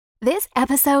This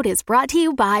episode is brought to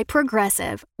you by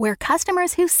Progressive, where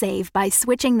customers who save by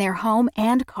switching their home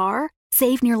and car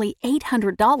save nearly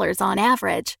 $800 on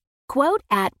average. Quote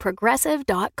at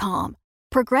Progressive.com.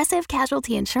 Progressive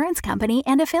Casualty Insurance Company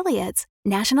and Affiliates.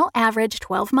 National average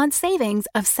 12-month savings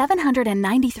of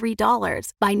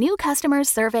 $793 by new customers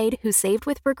surveyed who saved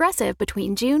with Progressive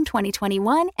between June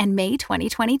 2021 and May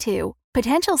 2022.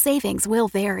 Potential savings will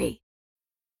vary.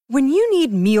 When you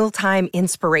need mealtime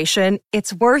inspiration,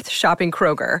 it's worth shopping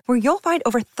Kroger, where you'll find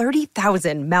over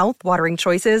 30,000 mouth-watering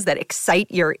choices that excite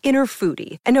your inner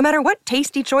foodie. And no matter what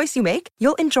tasty choice you make,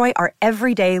 you'll enjoy our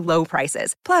everyday low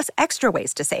prices, plus extra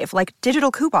ways to save, like digital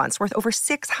coupons worth over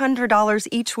 $600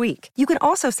 each week. You can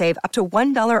also save up to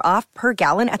 $1 off per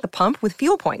gallon at the pump with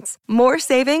fuel points. More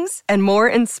savings and more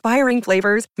inspiring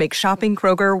flavors make shopping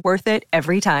Kroger worth it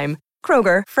every time.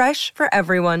 Kroger, fresh for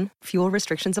everyone. Fuel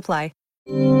restrictions apply.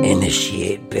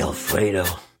 Initiate Bill Fredo.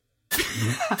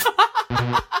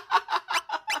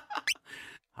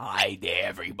 Hi there,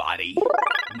 everybody.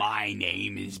 My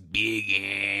name is Big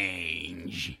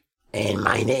Ange. And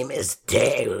my name is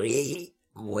Terry.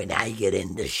 When I get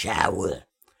in the shower,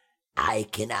 I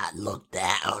cannot look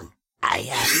down. I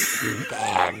have to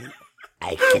stand.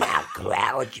 I cannot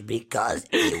crouch because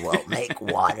it will make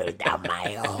water down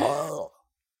my hole.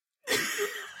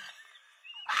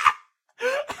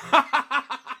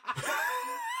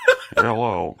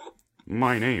 Hello,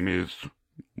 my name is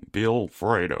Bill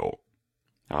Fredo.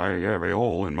 I have a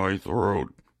hole in my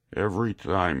throat. Every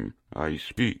time I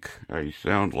speak, I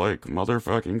sound like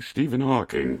motherfucking Stephen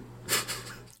Hawking.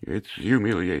 It's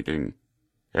humiliating.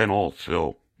 And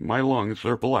also, my lungs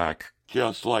are black,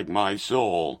 just like my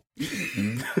soul.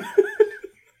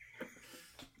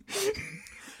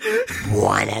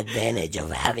 One advantage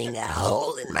of having a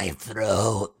hole in my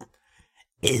throat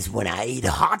is when I eat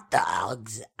hot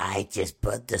dogs, I just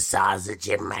put the sausage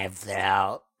in my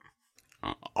throat.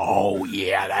 Oh,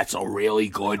 yeah, that's a really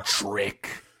good trick.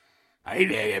 Hey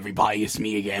there, everybody, it's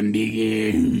me again, Big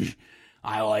Ange.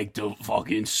 I like to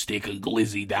fucking stick a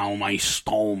glizzy down my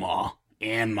stoma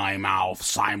and my mouth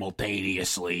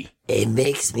simultaneously. It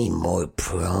makes me more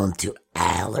prone to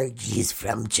allergies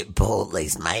from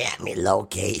Chipotle's Miami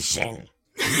location.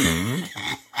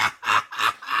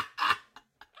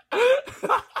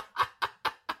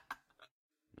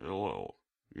 Hello,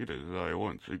 it is I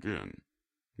once again,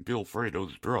 Bill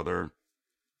Fredo's brother,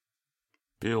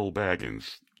 Bill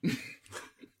Baggins.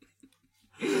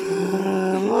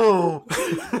 Hello.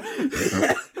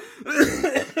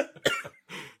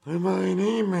 My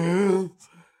name is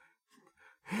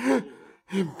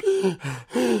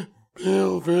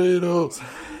Bill Fredo.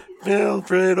 Bill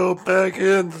Fredo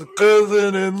Baggins'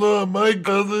 cousin-in-law, my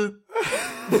cousin.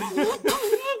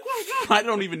 I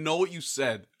don't even know what you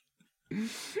said. I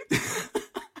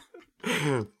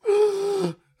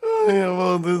have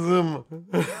autism.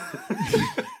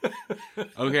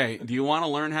 Okay, do you want to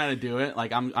learn how to do it?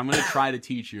 Like, I'm going to try to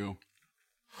teach you.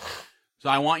 So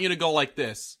I want you to go like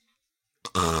this.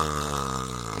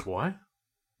 What?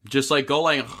 Just like go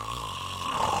like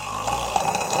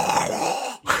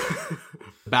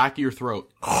back of your throat.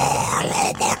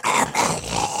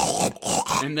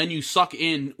 And then you suck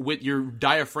in with your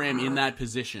diaphragm in that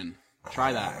position.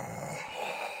 Try that.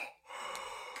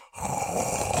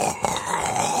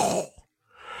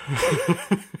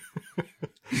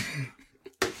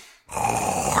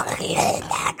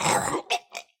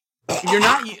 You're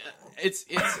not.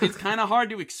 It's kind of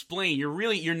hard to explain.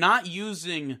 You're not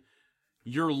using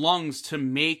your lungs to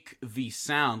make the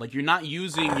sound. Like, you're not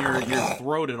using your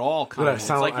throat at all. Dude, I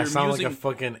sound like a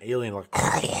fucking alien. Like,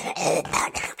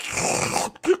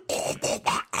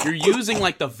 you're using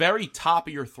like the very top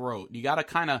of your throat. You got to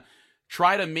kind of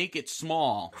try to make it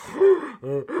small.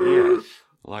 Yes,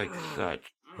 like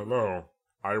such. hello.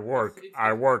 I work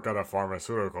at a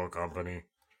pharmaceutical company.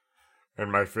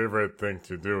 And my favorite thing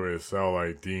to do is sell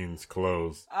like Dean's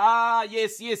clothes. Ah,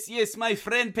 yes, my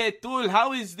friend Petul.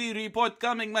 How is the report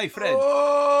coming, my friend?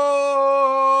 Oh,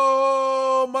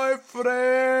 my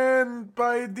friend,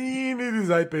 by Dean, it is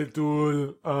I,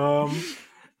 Petul.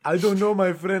 I don't know,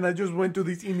 my friend. I just went to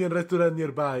this Indian restaurant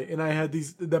nearby, and I had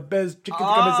the best chicken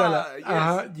tikka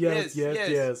masala.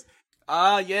 Yes.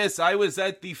 Ah, yes, I was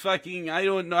at the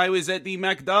I was at the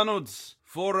McDonald's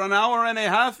for an hour and a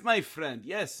half, my friend.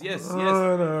 Yes.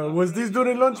 No. Was this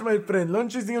during lunch, my friend?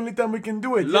 Lunch is the only time we can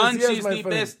do it. Lunch yes, is my the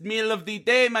friend. best meal of the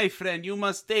day, my friend. You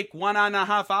must take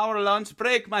 1.5 hour lunch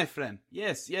break, my friend.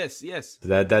 Yes.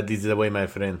 That is the way, my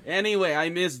friend. Anyway, I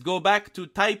must go back to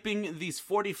typing this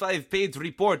 45-page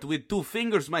report with 2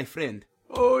 fingers, my friend.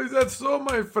 Oh, is that so,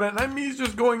 my friend? I miss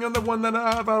just going on the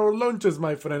 1.5 hour lunches,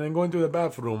 my friend, and going to the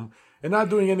bathroom and not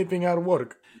doing anything at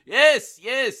work. Yes,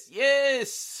 yes,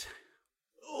 yes.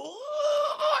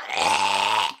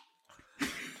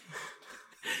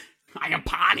 I am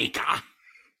Panica.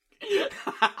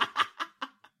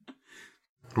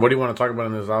 What do you want to talk about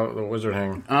in this the wizard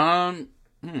hang?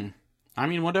 I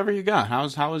mean, whatever you got.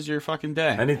 How was your fucking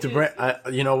day? I need to bring.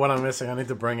 You know what I'm missing? I need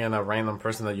to bring in a random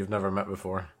person that you've never met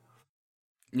before.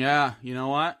 Yeah, you know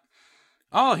what?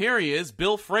 Oh, here he is,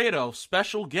 Bill Fredo,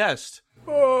 special guest.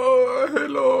 Oh,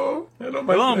 hello, hello,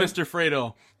 my Hello, friend. Mr.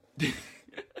 Fredo.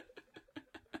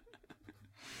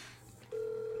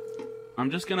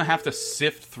 I'm just gonna have to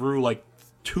sift through like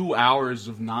 2 hours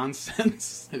of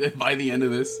nonsense by the end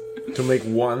of this. To make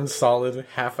one solid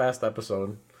half-assed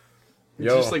episode.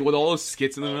 Yo, Just like with all those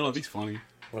skits in the middle, it'd be funny.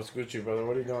 what's Gucci, brother?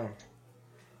 What are you doing?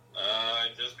 I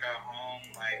just got home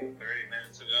like 30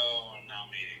 minutes ago and now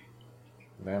I'm eating.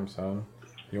 Damn, son.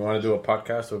 You want to do a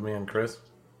podcast with me and Chris?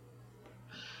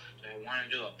 Do I want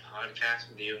to do a podcast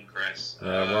with you and Chris?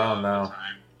 Yeah, we're on now. what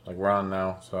time? Like, we're on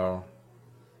now, so...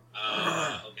 Okay,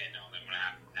 no, then I'm gonna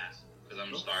have to pass because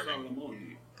I'm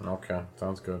starving. Okay,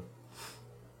 sounds good.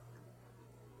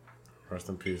 Rest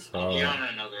in peace. I'll be on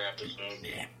another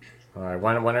episode. Alright,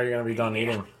 when are you going to be done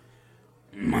eating?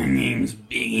 My name's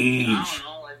Big I H. don't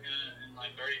know, like in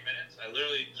like 30 minutes. I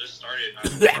literally just started.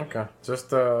 Okay,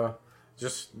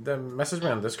 just then message me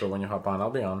on Discord when you hop on. I'll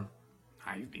be on.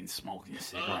 I've been smoking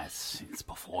cigarettes since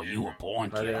before you were born,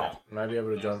 kiddo. Might be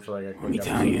able to join for like a quick me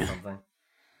tell episode you. or something.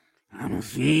 I'm a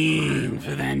fiend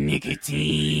for that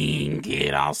nicotine,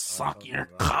 kid. I'll suck your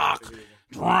cock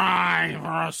dry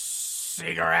for a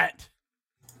cigarette.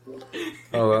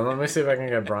 Hold on, let me see if I can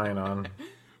get Brian on.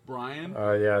 Brian?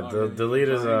 Yeah, Okay. Delete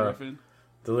is Brian Griffin?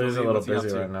 Delete is a Delete, little what's he up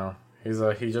busy to? right now.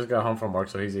 He just got home from work,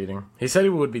 so he's eating. He said he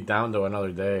would be down to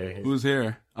another day. Who's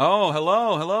here? Oh,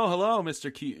 hello,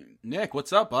 Mr. Nick,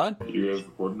 what's up, bud? You guys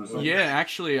recording or something? Yeah,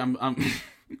 actually, I'm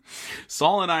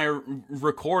Saul and I are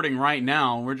recording right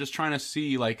now. We're just trying to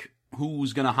see like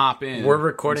who's gonna hop in. We're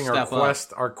recording and our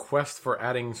step up. quest for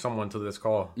adding someone to this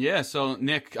call. Yeah, so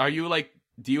Nick, are you like?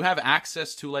 Do you have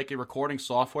access to like a recording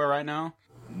software right now?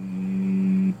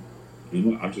 You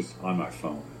know, I'm just on my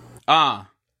phone.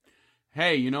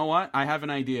 Hey, you know what? I have an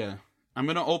idea. I'm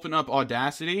gonna open up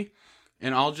Audacity,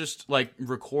 and I'll just like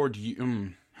record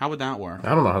you. How would that work?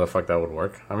 I don't know how the fuck that would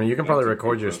work. I mean, you can probably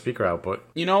record your speaker output.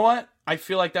 You know what? I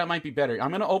feel like that might be better.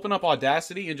 I'm gonna open up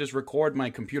Audacity and just record my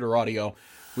computer audio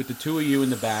with the two of you in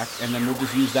the back, and then we'll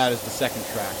just use that as the second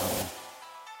track.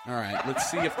 All right,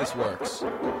 let's see if this works.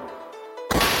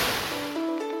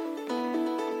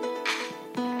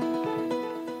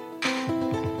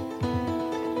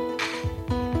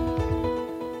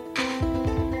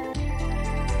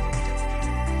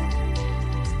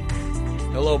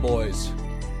 Hello, boys.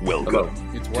 Welcome.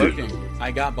 It's working.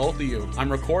 I got both of you.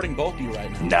 I'm recording both of you right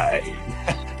now.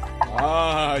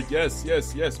 Nice.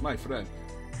 Yes, my friend.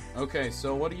 Okay,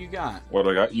 so what do you got? What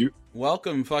I got? You?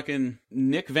 Welcome, fucking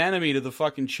Nick Vanamee to the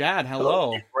fucking chat.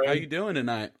 Hello. How you doing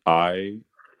tonight? I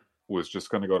was just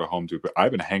gonna go to Home Depot.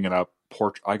 I've been hanging up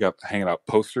hanging up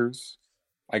posters.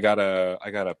 I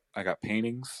got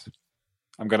paintings.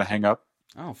 I'm gonna hang up.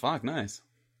 Oh, fuck, nice.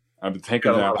 I've been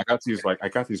taking down. I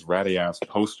got these ratty ass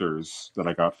posters that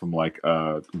I got from like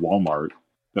Walmart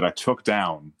that I took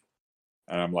down,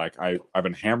 and I'm like, I've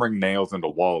been hammering nails into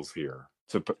walls here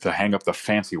to hang up the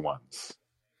fancy ones,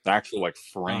 the actual like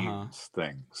frames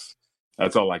things.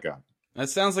 That's all I got. That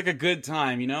sounds like a good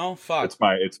time, you know? Fuck.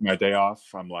 It's my day off.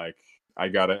 I'm like, I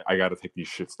gotta take these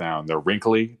shits down. They're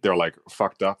wrinkly. They're like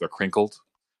fucked up. They're crinkled.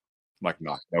 I'm like,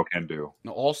 no can do.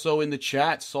 Also in the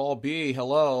chat, Saul B.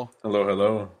 Hello.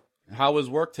 Hello. How was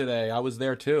work today? I was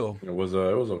there too. It was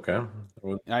okay.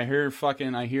 I hear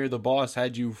the boss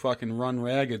had you fucking run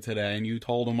ragged today, and you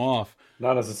told him off.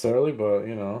 Not necessarily, but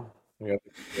you know, we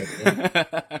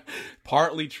got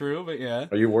Partly true, but yeah.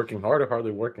 Are you working hard or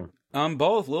hardly working?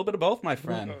 Both. A little bit of both, my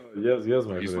friend. Yes,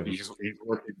 my friend. He's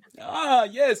working.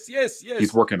 Yes.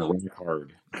 He's working really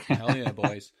hard. Hell yeah,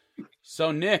 boys.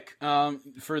 So Nick,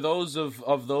 for those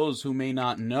of those who may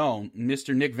not know,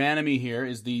 Mr. Nick Vanamee here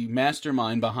is the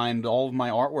mastermind behind all of my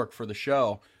artwork for the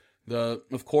show.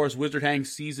 Of course, Wizard Hang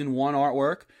Season 1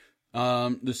 artwork,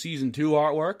 the Season 2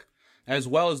 artwork, as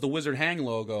well as the Wizard Hang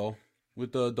logo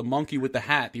with the monkey with the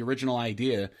hat, the original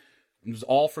idea. It was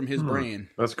all from his brain.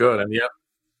 That's good. And yeah,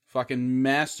 Fucking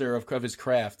master of his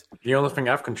craft. the only thing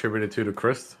I've contributed to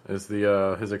Chris is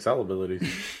his Excel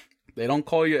abilities. They don't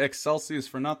call you Excelsius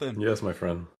for nothing. Yes, my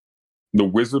friend. The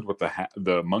wizard with the hat,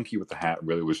 the monkey with the hat,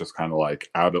 really was just kind of like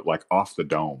out of like off the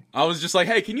dome. I was just like,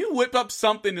 hey, can you whip up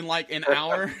something in like an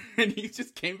hour? And he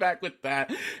just came back with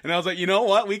that. And I was like, you know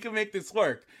what? We can make this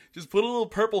work. Just put a little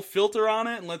purple filter on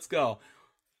it and let's go.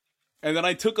 And then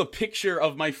I took a picture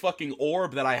of my fucking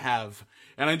orb that I have.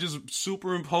 And I just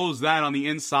superimposed that on the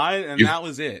inside. And that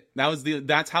was it.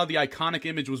 That's how the iconic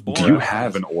image was born. Do you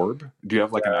have an orb? Do you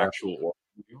have like an actual orb?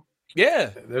 Yeah.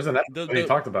 There's an episode he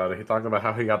talked about it. He talked about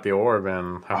how he got the orb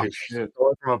and how he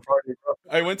stole it from a party.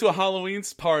 I went to a Halloween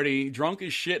party, drunk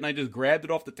as shit, and I just grabbed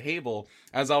it off the table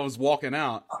as I was walking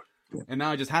out. And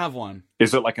now I just have one.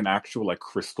 Is it like an actual like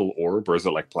crystal orb, or is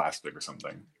it like plastic or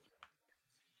something?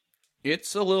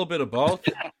 It's a little bit of both.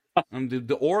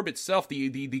 The orb itself,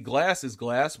 the glass is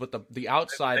glass, but the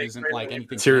outside isn't like anything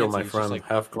material, fancy. my friend. Like,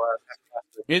 half glass.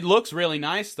 It looks really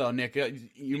nice, though, Nick.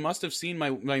 You must have seen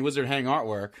my Wizard Hang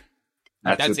artwork.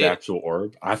 That's the actual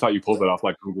orb? I thought you pulled it off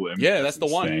like Google Images. Yeah, that's the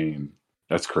one.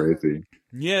 That's crazy.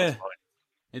 Yeah.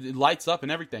 It lights up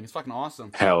and everything. It's fucking awesome.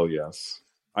 Hell yes.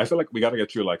 I feel like we got to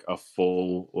get you like a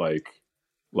full like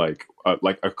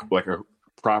a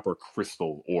proper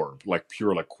crystal orb, like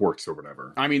pure like quartz or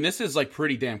whatever. I mean, this is like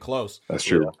pretty damn close. That's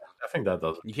true. Yeah, I think that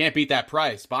does. You can't beat that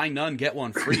price. Buy none, get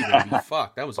one free, baby.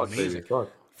 Fuck, that was amazing. Baby,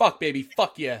 fuck, baby.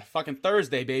 Fuck yeah. Fucking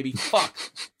Thursday, baby. Fuck.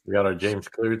 We got our James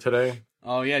Clear today.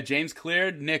 Oh yeah, James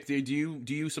Clear. Nick, do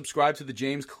you subscribe to the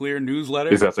James Clear newsletter?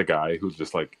 Is that the guy who's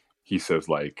just like he says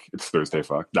like it's Thursday?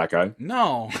 Fuck that guy.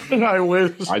 No, I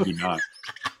wish. I do not.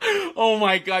 Oh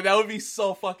my god, that would be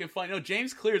so fucking fun. No,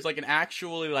 James Clear is like an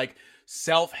actually like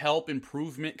self-help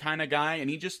improvement kind of guy, and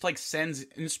he just like sends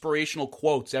inspirational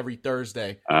quotes every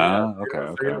Thursday.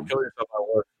 Okay.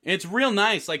 It's real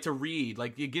nice, like to read.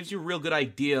 Like it gives you a real good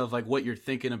idea of like what you're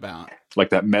thinking about.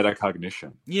 Like that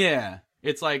metacognition. Yeah.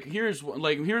 It's like here's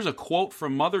a quote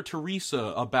from Mother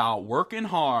Teresa about working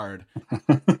hard.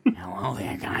 Hello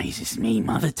there, guys. It's me,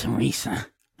 Mother Teresa.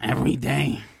 Every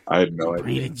day, I had no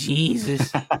pray idea. to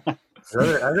Jesus. I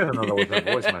didn't know that was her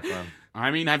voice, my friend. I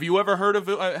mean, have you ever heard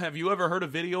a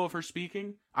video of her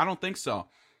speaking? I don't think so.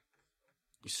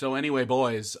 So anyway,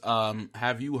 boys,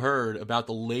 have you heard about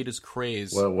the latest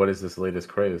craze? What is this latest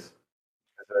craze?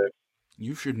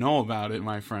 You should know about it,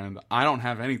 my friend. I don't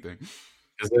have anything.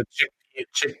 Is it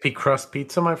chickpea crust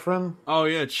pizza, my friend? Oh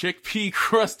yeah, chickpea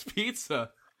crust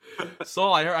pizza.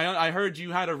 Saul, I heard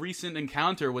you had a recent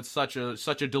encounter with such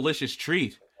a delicious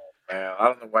treat. Man, I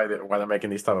don't know why they're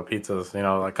making these type of pizzas. You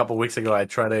know, a couple weeks ago I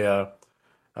tried a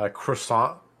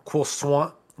croissant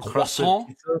pizza.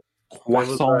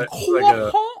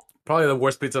 Probably the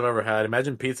worst pizza I've ever had.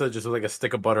 Imagine pizza just with like a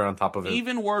stick of butter on top of it.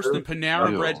 Even worse than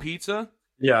Panera bread pizza?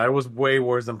 Yeah, it was way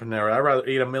worse than Panera. I'd rather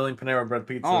eat a million Panera bread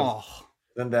pizzas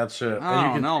than that shit.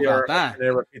 I don't know about that.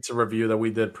 Panera pizza review that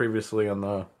we did previously on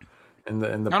the in the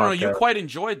podcast. No, you quite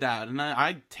enjoyed that, and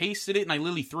I tasted it and I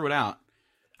literally threw it out.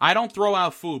 I don't throw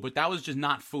out food, but that was just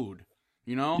not food.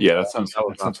 You know? Yeah, that sounds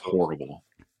horrible.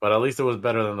 But at least it was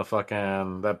better than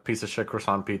that piece of shit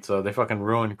croissant pizza. They fucking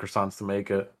ruined croissants to make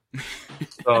it.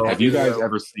 So, have you guys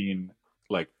ever seen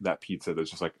like that pizza that's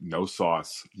just like no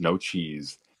sauce, no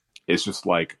cheese? It's just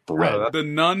like bread. The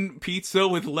nun pizza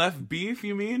with left beef,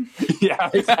 you mean? Yeah,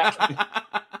 exactly.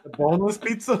 The boneless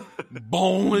pizza?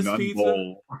 Boneless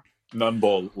pizza? Nun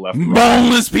bowl left.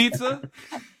 Boneless pizza?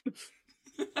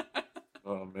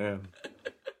 Oh, man.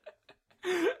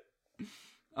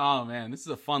 Oh, man. This is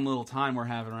a fun little time we're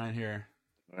having right here.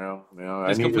 Yeah.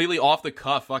 It's completely off the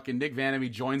cuff. Fucking Nick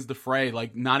Vanamee joins the fray,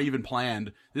 like not even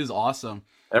planned. This is awesome.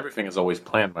 Everything is always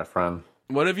planned, my friend.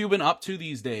 What have you been up to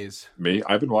these days? Me?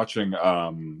 I've been watching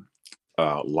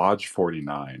Lodge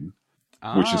 49,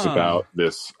 which is about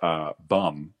this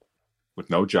bum with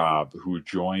no job who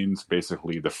joins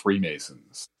basically the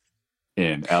Freemasons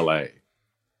in LA.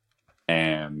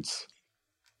 And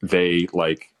they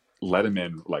like let him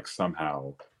in like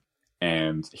somehow,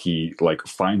 and he like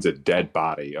finds a dead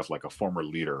body of like a former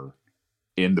leader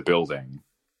in the building,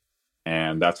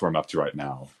 and that's where I'm up to right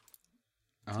now.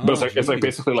 But it's like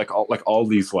basically like all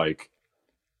these like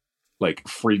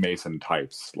Freemason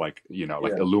types, like, you know,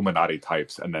 like Illuminati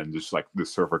types, and then just like the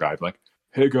surfer guy like,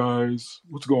 hey guys,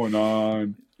 what's going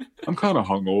on? I'm kind of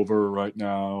hungover right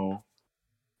now.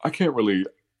 I can't really.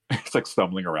 It's like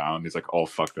stumbling around. He's like all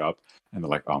fucked up, and they're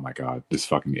like, "Oh my god, this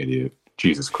fucking idiot!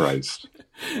 Jesus Christ!"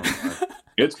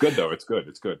 It's good though. It's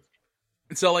good.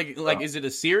 So like, is it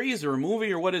a series or a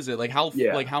movie or what is it? Like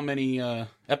how many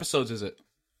episodes is it?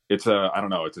 It's I don't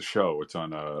know. It's a show. It's on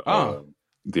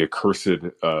the accursed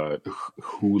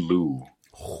Hulu.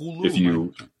 If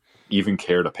you even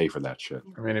care to pay for that shit.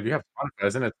 I mean, if you have Spotify,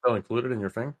 isn't it still included in your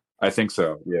thing? I think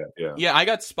so. Yeah. Yeah, I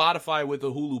got Spotify with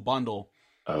the Hulu bundle.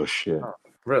 Oh shit!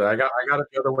 Really, I got it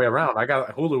the other way around. I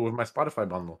got Hulu with my Spotify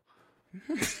bundle.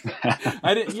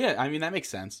 I didn't. Yeah, I mean that makes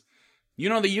sense. You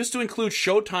know, they used to include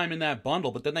Showtime in that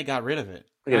bundle, but then they got rid of it.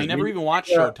 I never even watched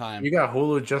Showtime. You got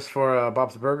Hulu just for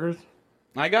Bob's Burgers?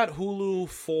 I got Hulu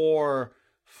for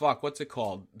what's it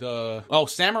called?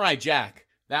 Samurai Jack.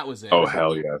 That was it. Oh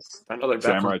hell yes!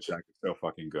 Samurai Jack is so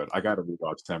fucking good. I gotta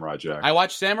rewatch Samurai Jack. I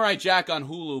watched Samurai Jack on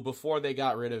Hulu before they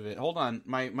got rid of it. Hold on,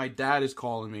 my dad is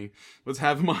calling me. Let's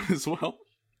have him on as well.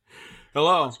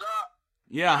 Hello. What's up?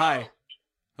 Yeah, hi.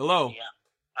 Hello. Yeah.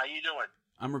 How you doing?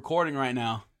 I'm recording right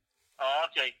now. Oh,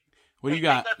 okay. What do you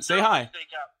got? Say hi.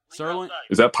 Sirloin.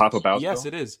 Is that Papa Bowser? Yes,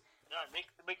 it is. Yeah,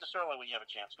 make the sirloin when you have a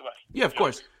chance. Goodbye. Yeah, of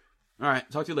course. All right.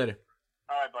 Talk to you later.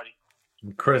 All right,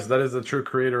 buddy. Chris, that is the true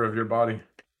creator of your body.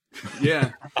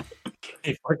 Yeah.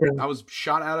 I was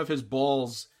shot out of his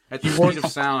balls at the speed of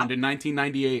sound in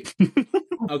 1998.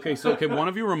 Okay, so can one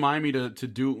of you remind me to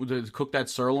cook that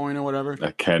sirloin or whatever?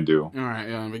 I can do. All right,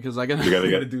 yeah, because I gotta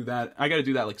do that. I gotta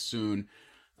do that like soon.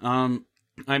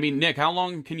 I mean, Nick, how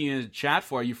long can you chat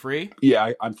for? Are you free?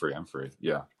 Yeah, I'm free.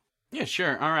 Yeah. Yeah,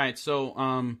 sure. All right.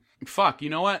 So, you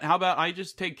know what? How about I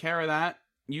just take care of that?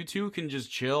 You two can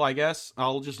just chill, I guess.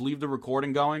 I'll just leave the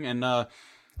recording going, and I'll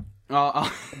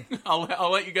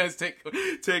let you guys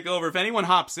take over. If anyone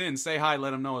hops in, say hi.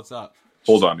 Let them know what's up.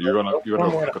 Hold on, you're gonna.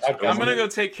 I'm gonna go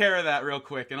take care of that real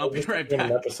quick, and I'll be right back.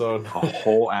 Episode. A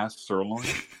whole ass sirloin.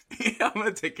 Yeah, I'm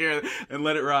gonna take care of it and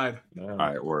let it ride. All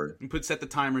right, word. And set the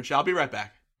timer and shit. I'll be right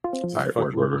back. All right,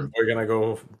 word. We're gonna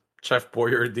go Chef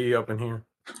Boyardee up in here.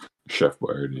 Chef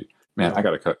Boyardee. Man, I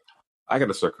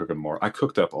gotta start cooking more. I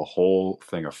cooked up a whole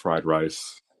thing of fried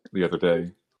rice the other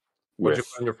day. What'd you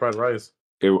put in your fried rice?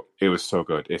 It was so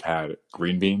good. It had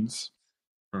green beans,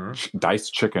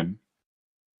 diced chicken,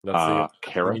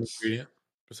 carrots.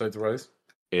 Besides the rice,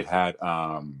 it had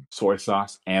soy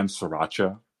sauce and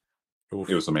sriracha. Oof.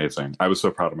 It was amazing. I was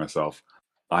so proud of myself.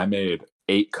 I made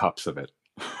 8 cups of it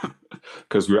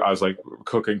because I was like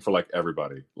cooking for like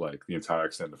everybody, like the entire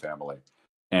extended family,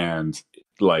 and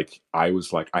like I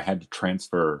had to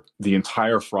transfer the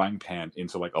entire frying pan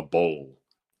into like a bowl,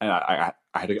 and I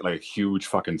had to get like a huge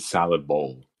fucking salad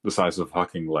bowl the size of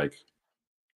fucking like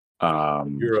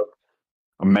Europe.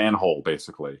 A manhole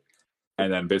basically,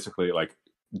 and then basically like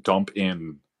dump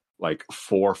in like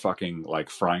 4 fucking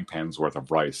like frying pans worth of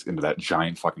rice into that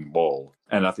giant fucking bowl.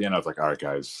 And at the end I was like, all right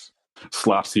guys,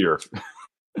 slaps here.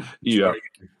 Eat up.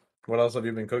 What else have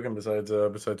you been cooking besides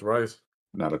rice?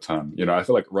 Not a ton. You know, I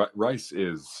feel like rice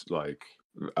is like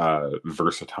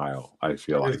versatile. I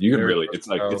feel like you can really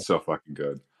versatile. It's so fucking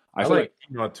good. I feel like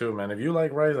quinoa too, man. If you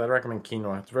like rice, I'd recommend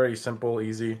quinoa. It's very simple,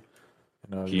 easy.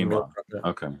 You know, quinoa.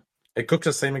 Okay. It cooks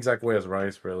the same exact way as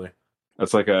rice, really.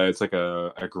 It's like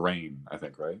a grain, I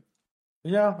think, right?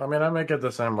 Yeah, I mean, I make it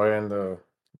the same way in the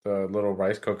little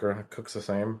rice cooker. It cooks the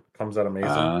same. Comes out amazing.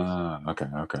 Okay.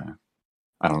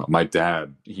 I don't know. My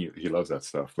dad, he loves that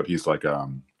stuff, but he's like a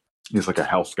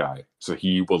health guy. So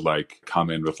he will like come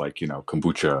in with like, you know,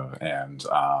 kombucha, and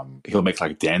he'll make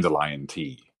like dandelion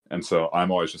tea. And so I'm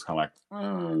always just kind of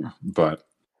like, but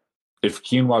if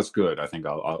quinoa's good, I think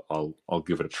I'll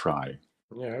give it a try.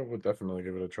 Yeah, I would definitely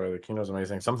give it a try. The quinoa's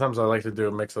amazing. Sometimes I like to do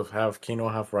a mix of half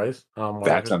quinoa, half rice.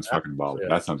 That sounds fucking baller. Yeah.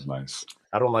 That sounds nice.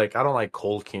 I don't like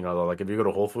cold quinoa though. Like if you go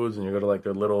to Whole Foods and you go to like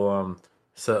the little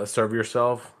serve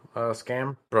yourself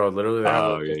scam, bro. Literally, they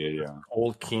have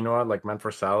cold quinoa like meant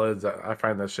for salads. I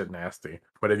find that shit nasty.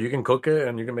 But if you can cook it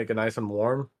and you can make it nice and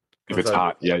warm, if it's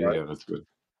hot, yeah, that's good.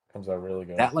 Comes out really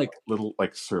good. That like little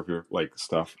like serve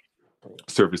yourself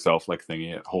like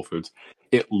thingy at Whole Foods.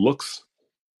 It looks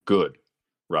good.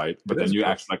 Right, but then you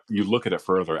actually like you look at it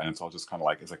further, and it's all just kind of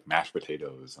like it's like mashed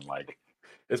potatoes and like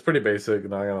it's pretty basic.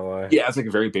 Not gonna lie. Yeah, it's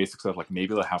like very basic stuff. Like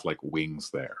maybe they'll have like wings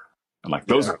there, and like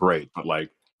those are great. But like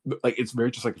it's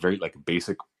very just like very like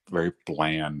basic, very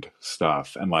bland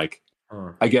stuff. And like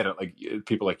I get it. Like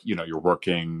people like you know you're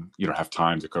working, you don't have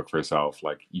time to cook for yourself.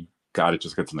 Like you got to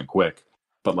just get something quick.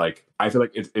 But like I feel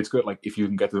like it's good. Like if you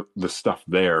can get the stuff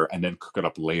there and then cook it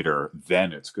up later,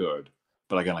 then it's good.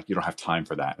 But again, like you don't have time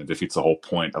for that. It defeats the whole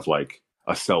point of like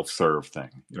a self-serve thing.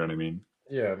 You know what I mean?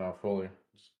 Yeah, no, fully.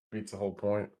 Just beats the whole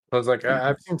point. Because like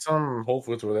I've seen some Whole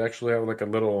Foods where they actually have like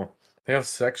they have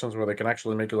sections where they can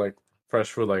actually make you like fresh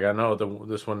food. Like I know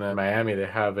this one in Miami, they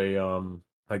have they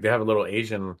have a little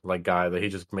Asian like guy that he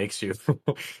just makes you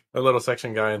a little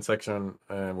section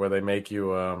where they make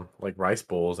you like rice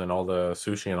bowls and all the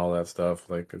sushi and all that stuff.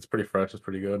 Like it's pretty fresh. It's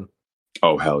pretty good.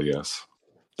 Oh hell yes,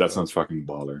 that sounds fucking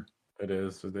baller. It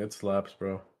is. It slaps,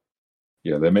 bro.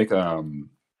 Yeah, they make I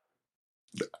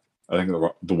think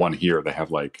the one here they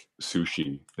have like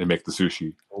sushi. They make the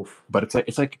sushi, but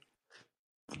it's like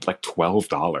like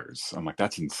 $12. I'm like,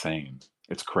 that's insane.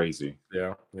 It's crazy.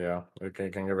 Yeah. It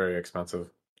can get very expensive,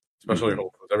 especially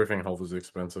Whole Foods. Everything in Whole Foods is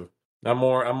expensive. I'm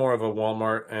more of a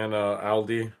Walmart and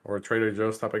Aldi or Trader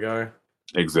Joe's type of guy.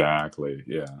 Exactly.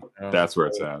 Yeah. That's where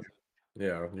it's at.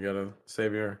 Yeah, you gotta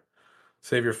save your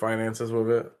finances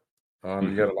with it.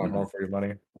 You get a lot more for your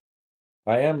money.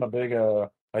 I am a big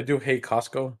I do hate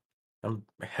Costco. I'm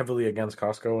heavily against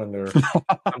Costco and their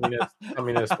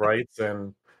communist rights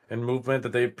and movement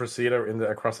that they proceed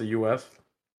across the U.S.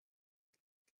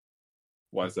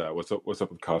 Why is that? What's up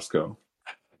with Costco?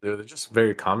 Dude, they're just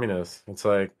very communist. It's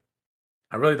like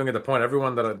I really don't get the point.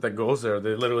 Everyone that goes there,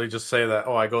 they literally just say that,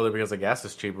 oh, I go there because the gas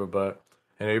is cheaper, but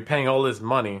you're paying all this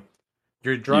money.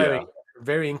 You're driving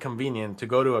very inconvenient to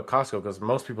go to a Costco because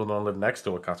most people don't live next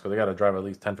to a Costco. They got to drive at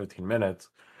least 10, 15 minutes.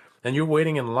 And you're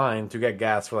waiting in line to get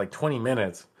gas for like 20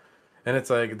 minutes. And it's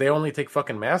like they only take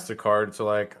fucking MasterCard. So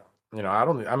like,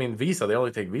 I mean Visa, they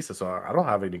only take Visa. So I don't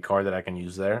have any card that I can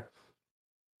use there.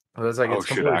 So it's like, Oh, it's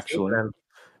shit, completely actually? different.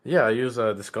 Yeah, I use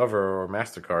Discover or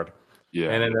MasterCard.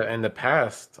 Yeah. And in the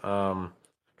past, because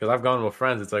I've gone with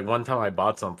friends, it's like one time I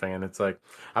bought something, and it's like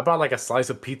I bought like a slice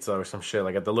of pizza or some shit,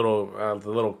 like at the little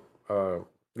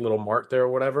mart there or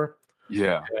whatever.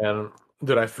 Yeah. And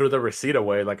dude, I threw the receipt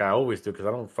away like I always do because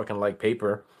I don't fucking like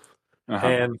paper. Uh-huh.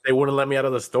 And they wouldn't let me out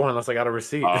of the store unless I got a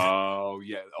receipt. Oh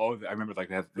yeah. Oh, I remember like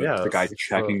that. Yeah, The guy so-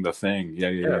 checking the thing.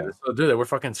 Yeah. So dude, they were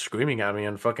fucking screaming at me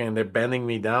and fucking they're bending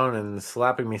me down and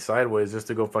slapping me sideways just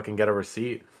to go fucking get a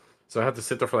receipt. So I had to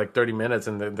sit there for like 30 minutes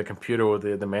in the computer with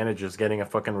the manager's getting a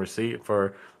fucking receipt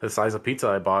for the size of pizza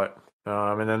I bought.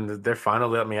 And then they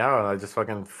finally let me out, and I just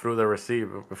fucking threw the receipt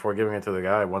before giving it to the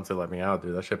guy once they let me out,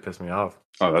 dude. That shit pissed me off.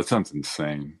 Oh, that sounds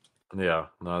insane. Yeah,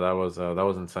 no, that was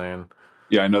insane.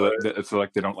 Yeah, I know that it's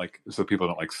like they don't like, so people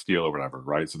don't like steal or whatever,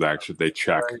 right? So they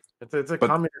check. Right.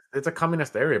 It's a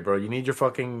communist area, bro. You need your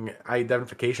fucking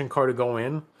identification card to go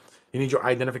in. You need your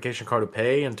identification card to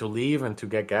pay and to leave and to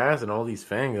get gas and all these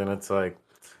things. And it's like,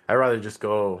 I'd rather just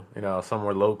go,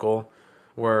 somewhere local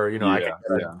where, I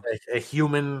can get a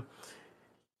human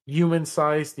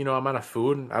sized, amount of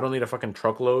food. I don't need a fucking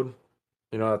truckload.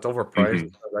 That's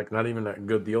overpriced. Like not even a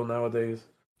good deal nowadays.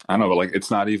 I don't know, but like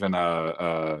it's not even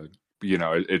it's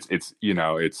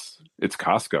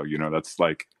Costco. That's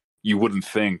like, you wouldn't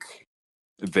think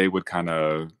they would kind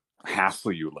of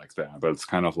hassle you like that, but it's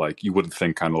kind of like you wouldn't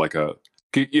think kind of like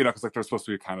because like they're supposed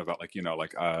to be kind of about like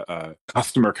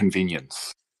customer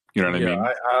convenience. You know what I mean?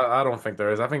 I don't think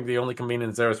there is. I think the only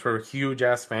convenience there is for huge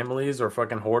ass families or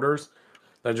fucking hoarders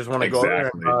that just want to go there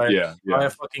and buy a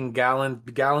fucking gallon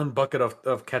bucket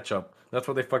of ketchup. That's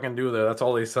what they fucking do there. That's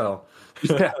all they sell.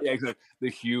 yeah, exactly. The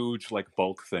huge like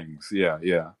bulk things. Yeah.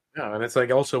 Yeah, and it's like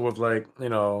also with like,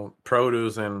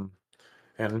 produce and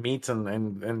meats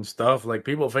and stuff. Like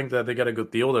people think that they get a good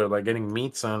deal there, like getting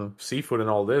meats and seafood and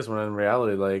all this, when in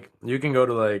reality, like you can go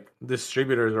to like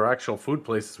distributors or actual food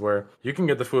places where you can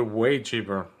get the food way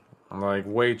cheaper, like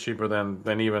way cheaper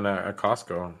than even a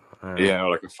Costco. Yeah, or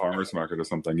like a farmer's market or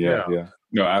something. Yeah.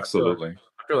 No, absolutely.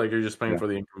 I feel like you're just paying for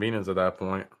the inconvenience at that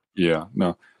point. Yeah,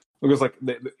 no. Because like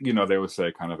they would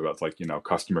say kind of about like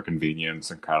customer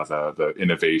convenience and kind of the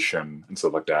innovation and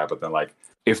stuff like that, but then like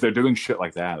if they're doing shit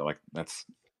like that, like that's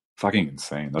fucking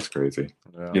insane. That's crazy.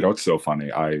 Yeah. It's so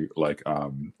funny. I like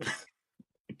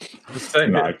Just say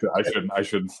no, I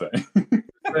shouldn't say. Is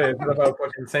it about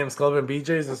fucking Sam's Club and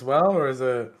BJ's as well, or is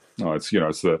it? No, it's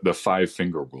it's the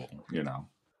 5-finger rule.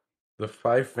 The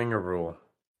 5-finger rule.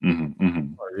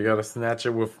 Mm-hmm. You gotta snatch it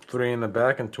with 3 in the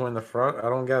back and 2 in the front. I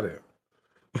don't get it.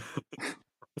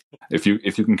 If you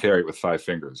can carry it with 5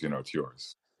 fingers, it's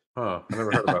yours. Huh? I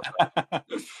never heard about that.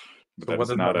 But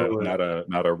that's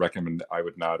not a recommend. I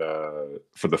would not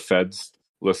for the feds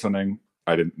listening.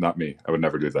 Not me. I would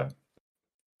never do that.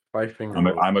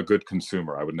 5-finger. I'm a good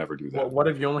consumer. I would never do that. Well, what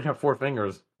if you only have 4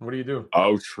 fingers? What do you do?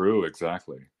 Oh, true.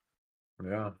 Exactly.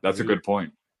 Yeah, that's a good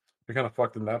point. You're kind of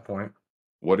fucked in that point.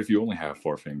 What if you only have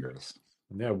 4 fingers?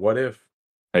 Yeah. What if?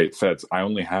 Hey, feds, I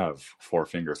only have 4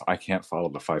 fingers. I can't follow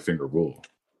the 5-finger rule.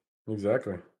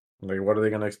 Exactly. Like, what are they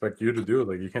going to expect you to do?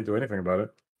 Like, you can't do anything about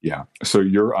it. Yeah. So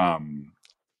you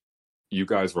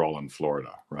guys were all in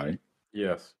Florida, right?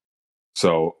 Yes.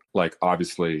 So, like,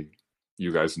 obviously,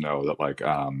 you guys know that,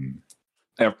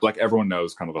 like everyone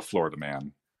knows kind of the Florida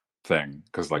man thing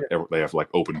because, like, they have like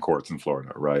open courts in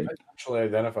Florida, right? I actually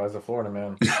identify as a Florida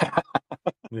man.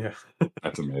 Yeah.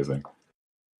 That's amazing.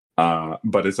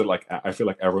 But is it like, I feel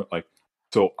like everyone, like,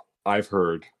 so I've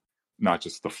heard not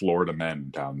just the Florida men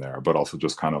down there, but also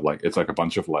just kind of like, it's like a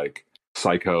bunch of like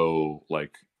psycho,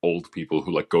 like old people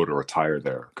who like go to retire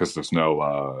there because there's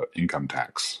no income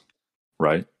tax,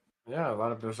 right?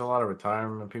 Yeah, there's a lot of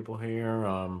retirement people here.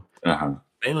 Uh-huh.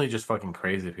 Mainly just fucking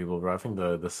crazy people, bro. I think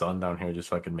the sun down here just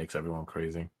fucking makes everyone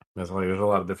crazy. There's a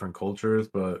lot of different cultures,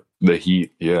 but The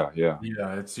heat, yeah.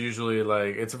 yeah, it's usually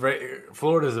like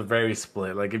Florida's a very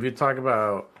split. Like if you talk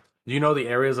about, you know, the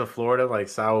areas of Florida like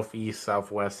southeast,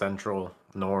 southwest, central,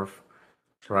 north,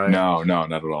 right? No,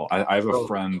 not at all. I have a So,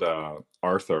 friend,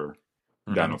 Arthur,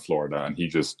 down mhm. in Florida, and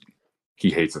he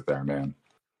hates it there, man.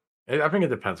 I think it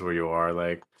depends where you are.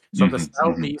 Like, so the Hmm.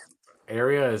 southeast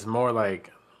area is more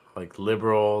like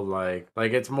liberal, like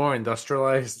it's more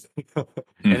industrialized.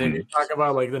 And if you Hmm. talk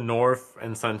about like the north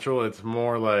and central, it's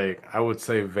more like I would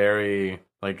say very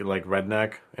like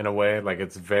redneck in a way. Like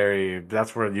it's very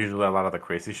that's where usually a lot of the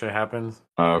crazy shit happens.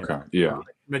 You know, Okay, yeah.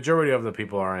 majority of the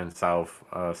people are in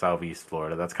southeast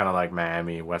Florida. That's kind of like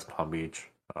Miami, West Palm Beach.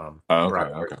 Okay,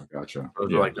 Right. gotcha. Those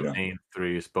are Yeah, like the yeah. main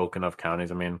three spoken of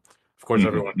counties. I mean, of course, Hmm.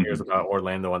 everyone hears about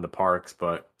Orlando and the parks,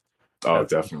 but Oh,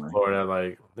 that's definitely. Florida.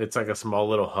 Like, it's like a small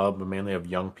little hub, mainly of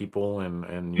young people and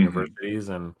Hmm. universities.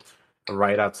 And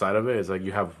right outside of it is like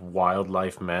you have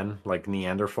wildlife men, like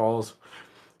Neanderthals,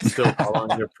 still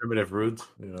following their primitive roots.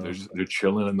 You know, They're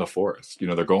chilling in the forest. You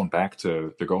know, they're going yeah,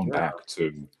 back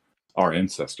to our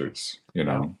ancestors. You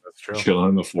yeah, know, that's true. chilling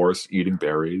in the forest, eating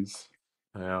berries.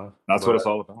 Yeah, That's what but it's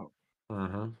all about.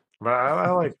 hmm but I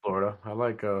like Florida. I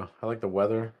like the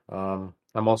weather. I'm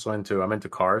into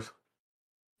cars.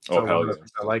 Oh, So one hell of the yes.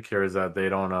 things I like here is that they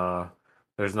don't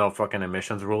there's no fucking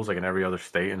emissions rules like in every other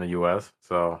state in the US.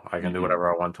 So I can do Hmm.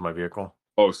 whatever I want to my vehicle.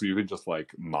 Oh, so you can just like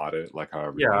mod it like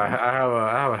however Yeah, you want.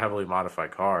 I have a heavily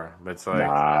modified car. But it's like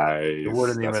it Nice.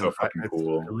 wouldn't That's so even fucking it's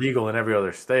cool. illegal in every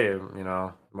other state, you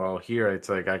know. Well, here it's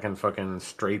like I can fucking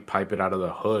straight pipe it out of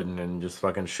the hood and then just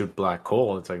fucking shoot black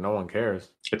coal. It's like no one cares.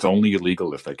 It's only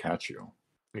illegal if they catch you.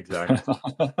 Exactly.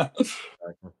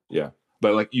 Exactly. Yeah.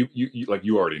 But like you like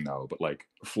you already know, but like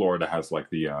Florida has like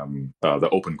the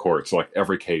open court. So like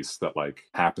every case that like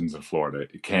happens in Florida,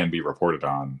 it can be reported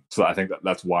on. So I think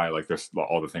that's why like there's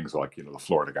all the things like, you know, the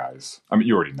Florida guys. I mean,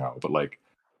 you already know, but like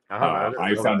I didn't I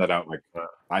realize found that out that.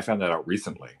 I found that out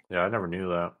recently. Yeah, I never knew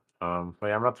that. But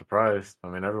yeah, I'm not surprised. I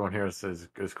mean, everyone here is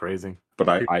crazy. But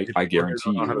I People here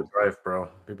guarantee don't know how to you. drive, bro.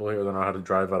 People here don't know how to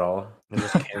drive at all. They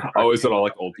just can't drive. Oh, is it all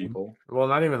like old people? Well,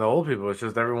 not even the old people. It's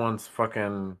just everyone's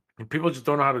fucking. People just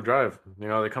don't know how to drive. You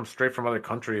know, they come straight from other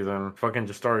countries and fucking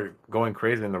just start going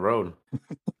crazy in the road.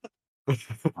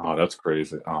 Oh, that's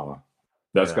crazy. Oh,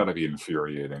 that's Yeah, got to be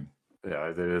infuriating. yeah,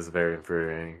 it is very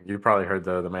infuriating. You probably heard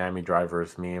the Miami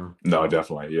drivers meme. No, So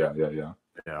definitely. Yeah.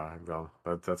 yeah, well,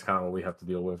 that's kind of what we have to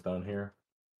deal with down here.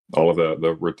 All of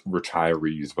the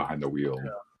retirees behind the wheel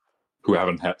who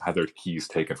haven't had their keys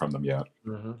taken from them yet.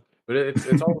 Hmm But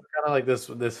it's all kind of like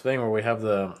this thing where we have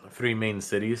the three main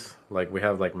cities. Like we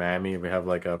have like Miami, we have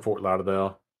like Fort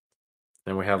Lauderdale,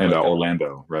 and we have And like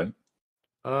Orlando, right?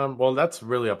 well that's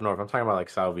really up north. I'm talking about like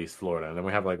southeast Florida, and then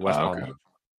we have like West Palm Okay. Beach.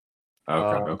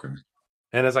 Um, Okay.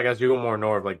 and as I guess you go more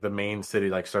north, like the main city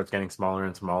like starts getting smaller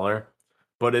and smaller.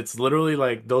 But it's literally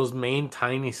like those main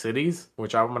tiny cities,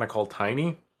 which I'm gonna call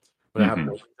tiny, but they have Hmm.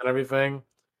 buildings and everything,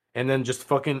 and then just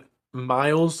fucking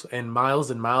miles and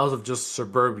miles and miles of just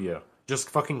suburbia, just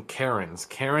fucking Karens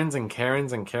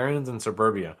in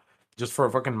suburbia, just for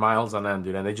fucking miles on end,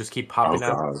 dude. And they just keep Oh popping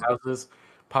out God. these houses,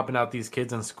 popping out these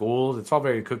kids in schools. It's all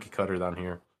very cookie cutter down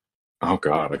here. Oh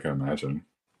God, I can imagine.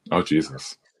 Oh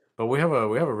Jesus. But we have a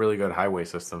really good highway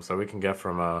system, so we can get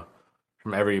from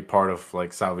every part of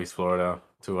like southeast Florida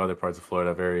to other parts of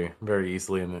Florida very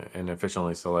easily and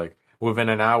efficiently. So like within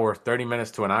an hour, 30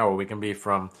 minutes to an hour, we can be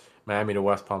from Miami to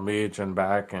West Palm Beach and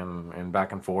back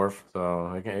and forth.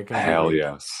 So it can be Hell really,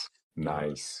 yes.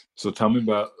 Nice. So tell me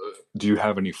about. Do you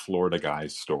have any Florida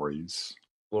guys stories?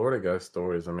 Florida guy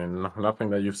stories. I mean, nothing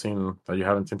that you've seen that you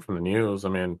haven't seen from the news. I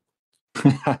mean,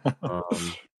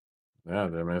 um, yeah, I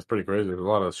mean it's pretty crazy. There's a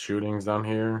lot of shootings down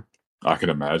here. I can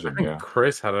I imagine. think Yeah.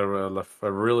 Chris had a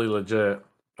really legit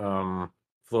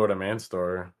Florida man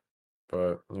story,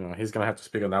 but you know he's gonna have to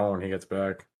speak on that one when he gets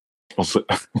back. Also,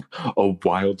 a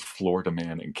wild Florida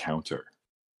man encounter.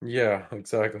 Yeah,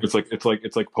 exactly. It's like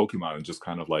Pokemon, and just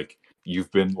kind of like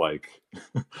you've been like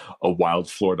a wild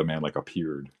Florida man like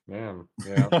appeared. Man,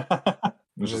 yeah.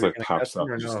 It just Are you like gonna pops catch him up,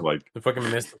 or just no? like The fucking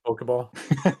missed the Pokeball.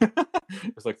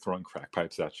 it's like throwing crack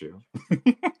pipes at you.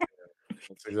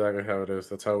 That's exactly how it is.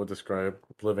 That's how I would describe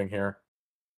living here.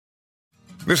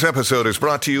 This episode is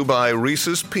brought to you by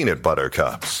Reese's Peanut Butter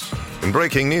Cups. In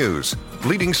breaking news,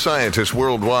 leading scientists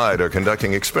worldwide are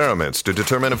conducting experiments to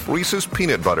determine if Reese's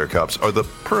Peanut Butter Cups are the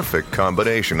perfect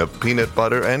combination of peanut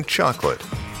butter and chocolate.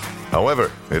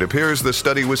 However, it appears the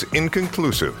study was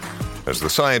inconclusive, as the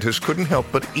scientists couldn't help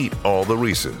but eat all the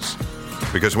Reese's.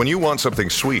 Because when you want something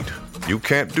sweet, you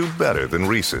can't do better than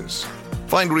Reese's.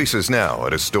 Find Reese's now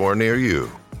at a store near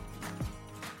you.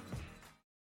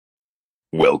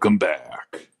 Welcome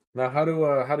back. Now, how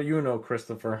do you know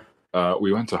Christopher?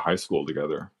 We went to high school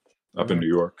together up in New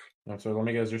York. So let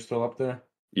me guess, you're still up there?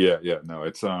 Yeah. No,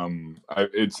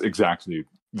 it's exactly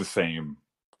the same.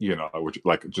 Which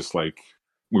just like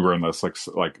we were in this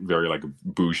like very like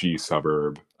bougie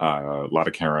suburb. A lot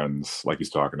of Karens, like he's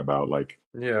talking about, like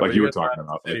you were talking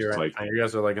about. City, It's right? like You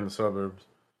guys are like in the suburbs.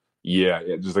 yeah,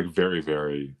 just like very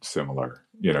very similar.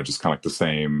 Just kind of like the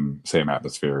same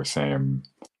atmosphere, same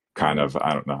kind of.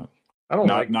 I don't know.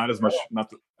 Not as much.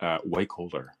 Not way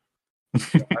colder.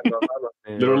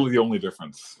 Literally the only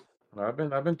difference. I've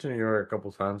been to New York a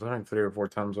couple times. I think 3 or 4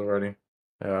 times already.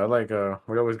 Yeah, I like.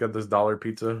 We always get this dollar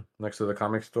pizza next to the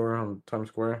comic store on Times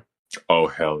Square. Oh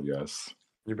hell yes!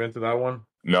 You been to that one?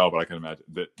 No, but I can imagine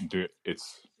that. Dude,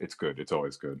 it's good. It's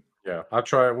always good. Yeah, I'll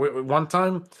try it. One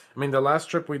time, I mean, the last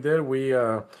trip we did, it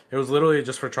was literally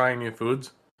just for trying new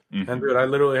foods. Mm-hmm. And dude, I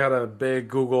literally had a big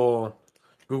Google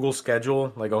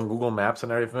schedule, like on Google Maps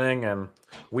and everything, and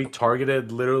we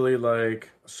targeted literally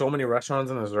like so many restaurants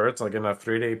and desserts, like in a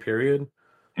 3-day period.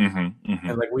 Mm-hmm.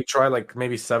 And like we tried like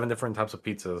maybe 7 different types of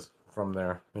pizzas from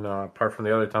there. Apart from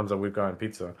the other times that we've gotten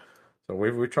pizza. So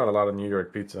we tried a lot of New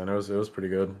York pizza, and it was pretty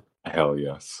good. Hell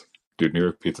yes, dude! New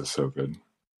York pizza's so good.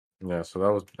 Yeah, so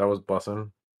that was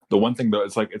bussin'. The one thing though,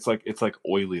 it's like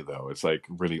oily though. It's like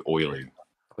really oily.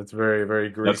 It's very very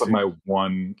greasy. That's like my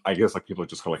one. I guess like people are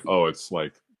just kind of like, oh, it's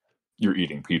like you're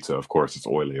eating pizza. Of course, it's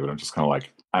oily, but I'm just kind of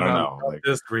like, I don't know, like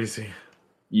it's greasy.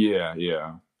 Yeah.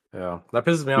 Yeah, that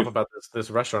pisses me off about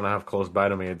this restaurant I have close by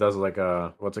to me. It does like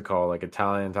a what's it called, like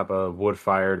Italian type of wood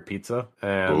fired pizza,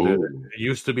 and it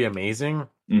used to be amazing.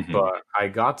 Mm-hmm. But I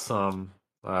got some.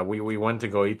 We went to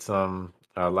go eat some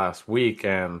last week,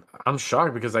 and I'm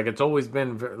shocked because like it's always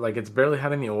been like it's barely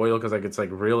had any oil because like it's like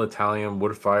real Italian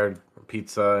wood fired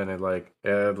pizza, and it like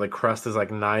crust is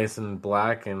like nice and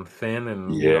black and thin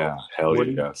and hell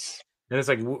yes. And it's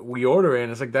like we order it,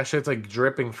 and it's like that shit's like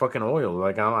dripping fucking oil.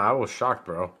 Like I was shocked,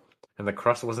 bro. And the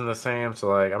crust wasn't the same, so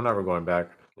like I'm never going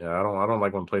back. Yeah, I don't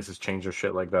like when places change their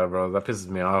shit like that, bro. That pisses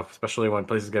me off, especially when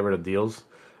places get rid of deals.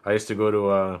 I used to go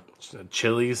to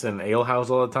Chili's and Ale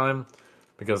House all the time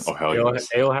because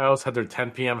Ale House had their 10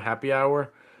 p.m. happy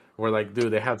hour, where like,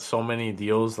 dude, they had so many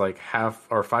deals, like half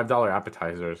or $5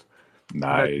 appetizers.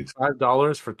 Nice.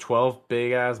 $5 for 12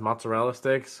 big ass mozzarella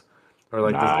sticks, or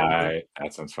like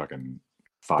that sounds fucking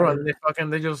fire. Bro,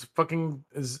 they just fucking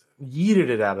yeeted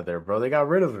it out of there, bro. They got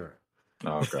rid of it.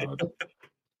 Oh god.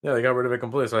 Yeah, they got rid of it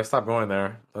completely. So I stopped going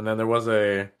there. And then there was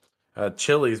a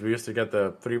Chili's. We used to get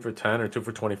the 3 for $10 or 2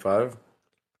 for $25.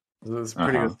 It was a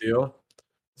pretty good deal.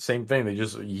 Same thing. They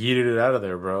just yeeted it out of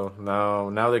there, bro.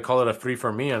 Now they call it a 3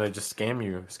 for me, and they just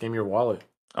scam your wallet.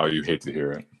 Oh, you hate to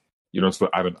hear it.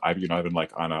 I've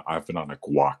been on a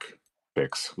guac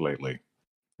fix lately.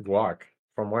 Guac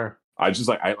from where? I just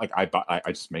I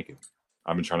just make it.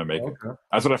 I've been trying to make it.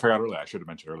 That's what I forgot earlier. I should have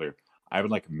mentioned earlier. I've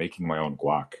been like making my own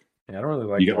guac. Yeah, I don't really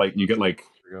like. You get like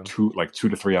 2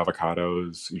 to 3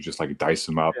 avocados. You just like dice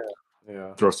them up.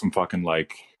 Yeah. Throw some fucking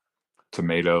like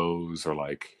tomatoes or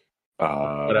like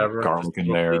whatever, garlic in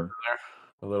there.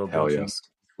 A little hell bit yes.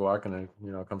 Guac, and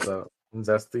it comes out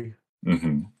zesty.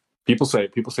 Mm-hmm. People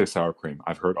say sour cream.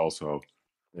 I've heard also.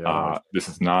 Yeah. This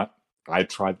is not. I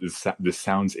tried this. This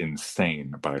sounds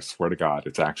insane, but I swear to God,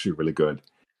 it's actually really good.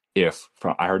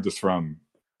 I heard this from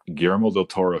Guillermo del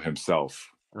Toro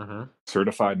himself,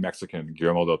 certified Mexican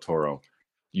Guillermo del Toro.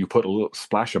 You put a little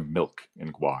splash of milk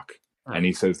in guac, and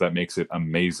he says that makes it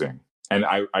amazing. And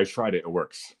I tried it; it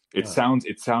works. It sounds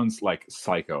like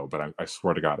psycho, but I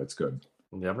swear to God, it's good.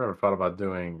 Yeah, I've never thought about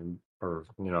doing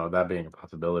that being a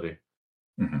possibility.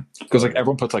 Because like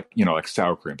everyone puts like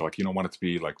sour cream, but like you don't want it to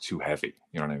be like too heavy.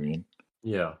 You know what I mean?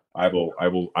 Yeah. I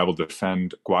will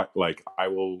defend guac. Like I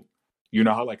will. You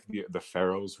know how like the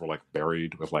pharaohs were like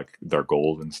buried with like their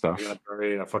gold and stuff. You're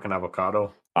buried in a fucking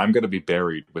avocado. I'm gonna be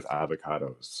buried with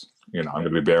avocados. I'm gonna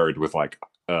be buried with like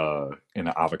in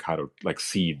an avocado like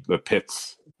seed, the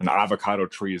pits. An avocado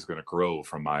tree is gonna grow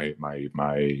from my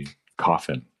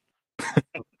coffin. I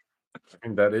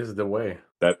think that is the way.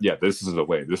 This is the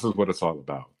way. This is what it's all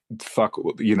about. Fuck,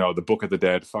 the Book of the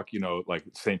Dead. Fuck, like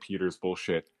St. Peter's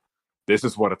bullshit. This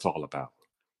is what it's all about.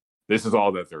 This is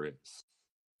all that there is.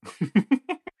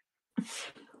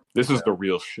 This is the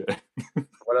real shit.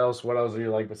 What else do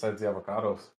you like besides the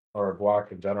avocados or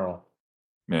guac in general?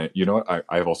 Man, you know what?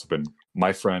 I've also been.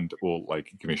 My friend will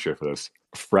like give me shit for this.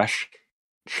 Fresh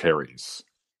cherries.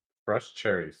 Fresh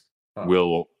cherries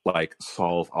will like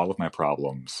solve all of my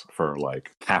problems for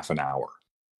like half an hour.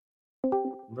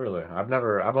 Really? I've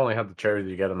only had the cherry that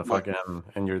you get in the fucking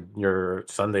in your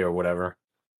Sunday or whatever.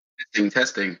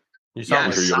 Testing. You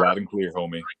sound Yes. You're loud and clear,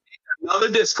 homie.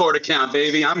 Another Discord account,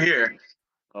 baby. I'm here.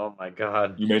 Oh my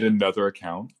god. You made another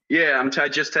account? Yeah, I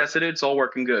just tested it. It's all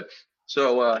working good.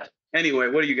 So anyway,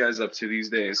 what are you guys up to these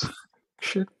days?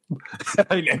 Shit.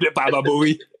 I named it Baba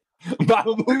Booey.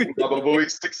 Baba Booey. Baba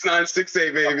Booey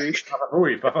 6968, baby. Baba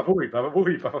Booey, Baba Booey, Baba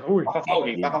Booey, Baba Booey. Baba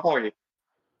Booey, Baba Booey.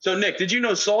 So Nick, did you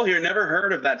know Saul here never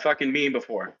heard of that fucking meme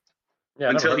before? Yeah,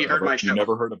 until he heard my show. You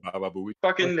never heard of Baba Booey?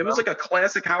 Fucking, it was like a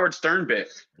classic Howard Stern bit.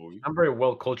 I'm very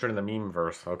well cultured in the meme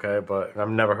verse, okay, but I've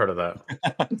never heard of that.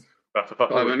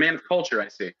 I'm a man of culture, I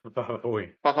see. Baba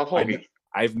Booey. Baba Booey.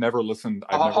 I've never listened.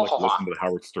 I've never listened to the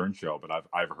Howard Stern show, but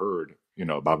I've heard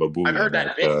Baba Booey. I've heard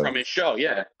that bit from his show.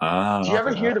 Yeah. Did you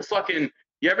ever hear the fucking?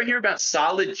 You ever hear about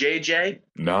Solid JJ?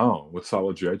 No. What's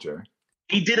Solid JJ?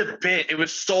 He did a bit. It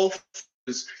was so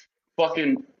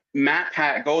fucking. Matt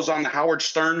Pat goes on the Howard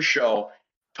Stern show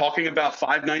talking about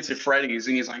Five Nights at Freddy's,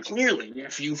 and he's like, clearly,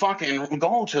 if you fucking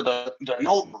go to the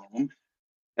noteboom,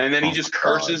 and then he just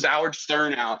curses Howard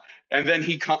Stern out, and then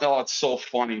he comes. Oh, it's so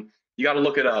funny. You got to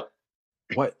look it up.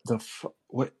 What the fuck?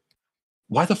 What?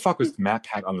 Why the fuck was Matt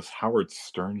Pat on this Howard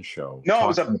Stern show? No, it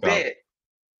was a bit.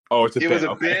 Oh, it's a bit. It was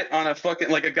a bit on a fucking,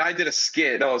 like a guy did a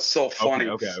skit. That was so funny.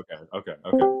 Okay.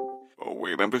 Oh,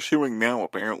 wait, I'm just hearing now,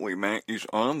 apparently Matt is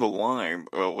on the line.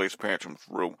 Let's patch him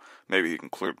through. Maybe he can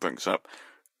clear things up.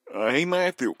 Hey,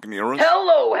 Matthew, can you hear us?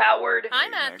 Hello, Howard. Hi,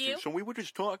 Matthew. So we were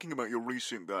just talking about your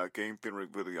recent game theory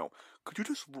video. Could you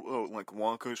just,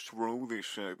 walk us through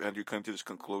this, how you come to this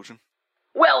conclusion?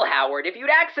 Well, Howard, if you'd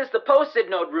access the post-it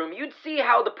note room, you'd see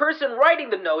how the person writing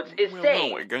the notes is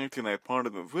saying... No, I got to that part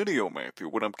of the video, Matthew.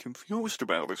 What I'm confused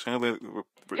about is how that...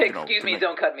 Excuse me,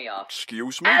 don't cut me off.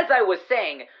 Excuse me? As I was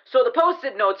saying, so the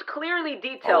post-it notes clearly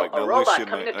detail a robot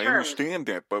coming to terms... I understand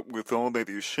that, but with all that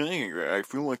you're saying, I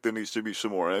feel like there needs to be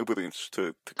some more evidence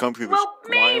to come to this Well,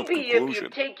 maybe if you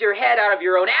take your head out of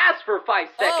your own ass for 5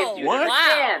 seconds, you'd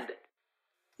understand.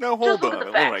 Now hold on,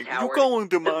 all right. You go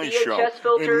into my show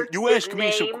and you ask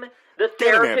me some. The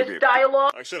therapist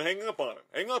dialogue. I said, hang up on it.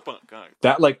 Hang up on it, guys.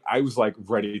 That I was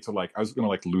ready to I was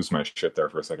gonna lose my shit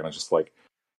there for a second. I was just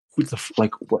who the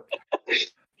what?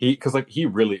 Because he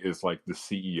really is the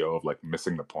CEO of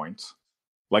missing the point.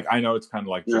 I know it's kind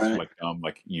of just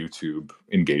YouTube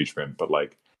engagement, but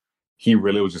he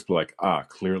really was just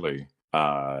clearly.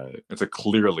 It's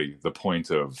clearly the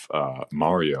point of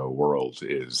Mario World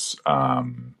is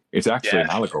it's actually an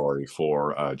allegory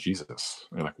for Jesus.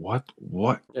 You're what?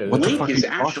 What Link the fuck is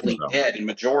actually dead in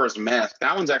Majora's Mask.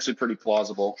 That one's actually pretty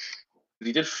plausible.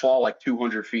 He did fall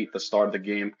 200 feet at the start of the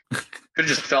game. Could have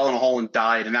just fell in a hole and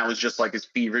died, and that was just his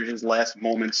fever. His last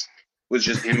moments was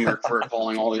just him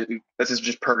falling all. This is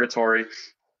just purgatory.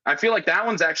 I feel like that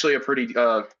one's actually a pretty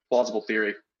plausible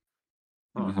theory.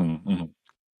 Mm-hmm.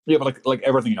 Yeah, but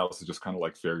everything else is just kind of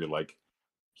very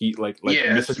he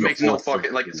yeah, it makes no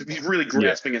fucking he's really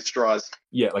grasping at straws.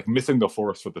 Yeah, missing the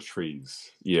forest for the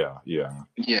trees. Yeah.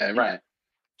 Yeah, right.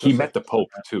 He met the Pope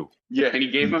too. Yeah, and he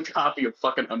gave him a copy of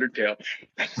fucking Undertale.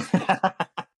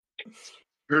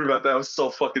 Heard about that? It was so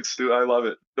fucking stupid. I love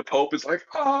it. The Pope is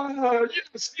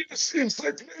yes, seems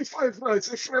like play Five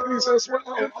Nights at Freddy's as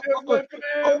well.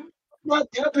 Matt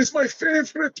is my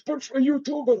favorite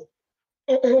YouTuber.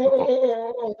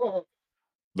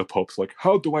 The Pope's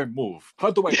how do I move? How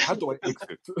do I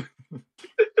exit?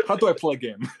 How do I play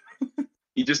game?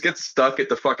 He just gets stuck at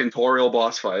the fucking Toriel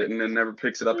boss fight and then never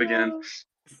picks it up again.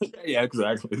 Yeah,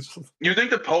 exactly. You think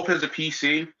the Pope has a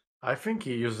PC? I think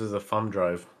he uses a thumb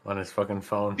drive on his fucking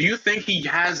phone. Do you think he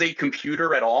has a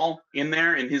computer at all in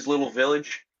there in his little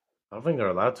village? I don't think they're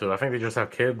allowed to. I think they just have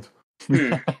kids.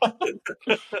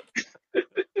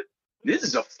 This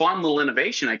is a fun little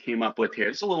innovation I came up with here.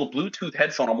 It's a little Bluetooth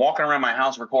headphone. I'm walking around my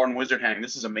house recording Wizard Hang.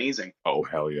 This is amazing. Oh,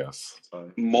 hell yes.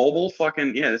 Mobile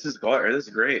fucking, yeah, this is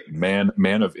great. Man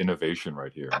of innovation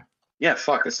right here. Yeah,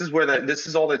 fuck. This is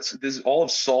all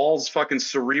of Saul's fucking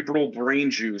cerebral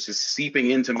brain juice is seeping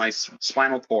into my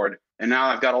spinal cord. And now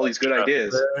I've got all these good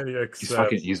ideas.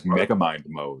 He's Megamind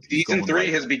mode. Season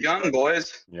 3 has begun,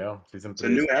 boys. Yeah, season 3. It's a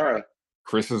new era.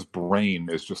 Chris's brain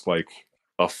is just a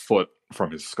foot from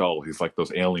his skull. He's like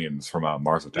those aliens from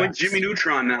Mars Attacks. Like Jimmy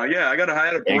Neutron now. Yeah, I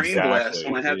had a brain blast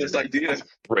when I had this idea.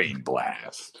 Brain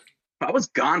blast. I was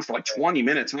gone for 20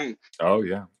 minutes, huh? Oh,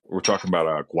 yeah. We're talking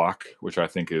about guac, which I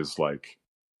think is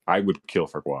I would kill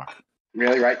for guac.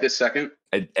 Really? Right this second?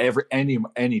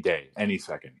 Any day, any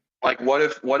second. What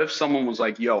if someone was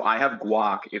yo, I have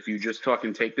guac. If you just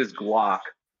fucking take this guac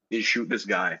and shoot this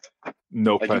guy.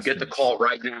 No question. You get the call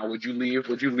right now. Would you leave?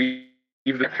 Would you leave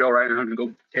leave the show right now and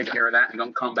go take care of that and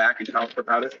don't come back and tell us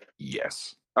about it?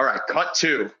 Yes. All right, cut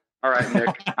 2. All right,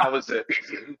 Nick, how was it?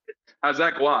 How's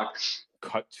that guac?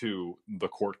 Cut to the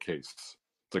court case.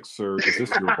 It's like, sir, is this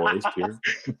your voice here?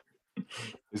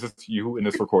 Is this you in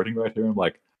this recording right here? I'm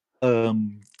like,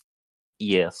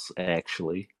 yes,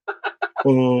 actually.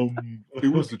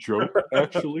 It was a joke,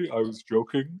 actually. I was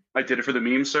joking. I did it for the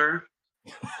meme, sir.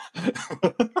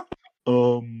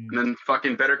 And then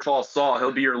fucking better call Saul.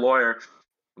 He'll be your lawyer.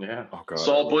 Yeah. Oh god.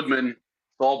 Saul Budman.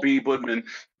 Saul B. Budman.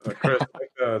 Chris,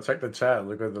 check the chat.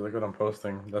 Look what I'm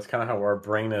posting. That's kind of how our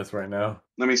brain is right now.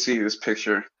 Let me see this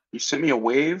picture. You sent me a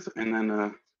wave, and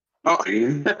then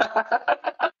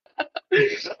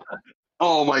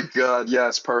oh my god,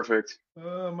 yes, perfect.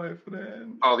 Oh, my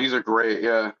friend. Oh, these are great.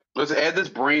 Yeah, let's add this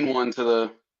brain one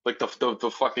to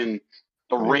the fucking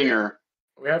ringer.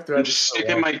 We have to. I'm just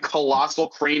sticking my colossal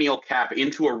cranial cap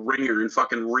into a ringer and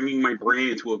fucking ringing my brain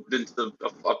into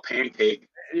a pancake.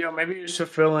 Maybe you should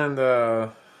fill in the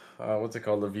what's it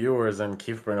called, the viewers, and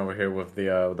Keith Brain over here with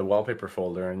the wallpaper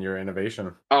folder and your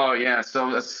innovation. Oh yeah,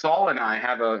 so Saul and I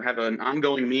have an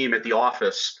ongoing meme at the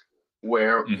office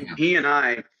where he and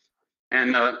I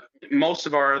and most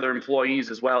of our other employees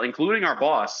as well, including our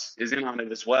boss, is in on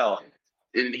it as well.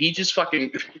 And he just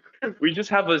fucking, we just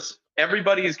have this.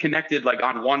 Everybody is connected like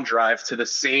on OneDrive to the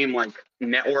same like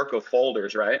network of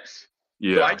folders, right?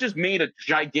 Yeah. So I just made a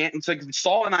gigantic. It's like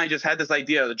Saul and I just had this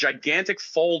idea, a gigantic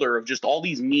folder of just all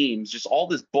these memes, just all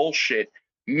this bullshit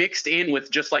mixed in with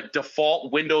just like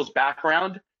default Windows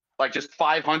background, like just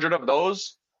 500 of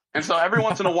those. And so every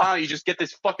once in a while, you just get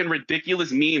this fucking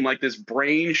ridiculous meme, like this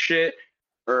brain shit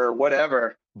or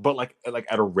whatever. But like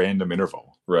at a random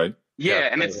interval, right? Yeah,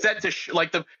 and it's set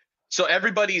to so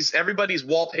everybody's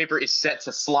wallpaper is set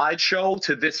to slideshow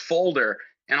to this folder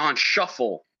and on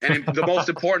shuffle. And the most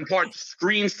important part,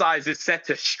 screen size is set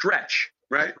to stretch,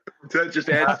 right? That just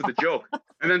adds to the joke.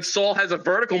 And then Saul has a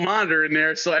vertical monitor in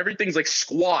there, so everything's like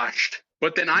squashed.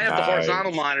 But then I have the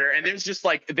horizontal monitor, and there's just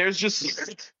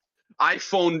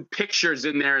iPhone pictures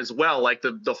in there as well, like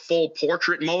the full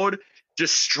portrait mode,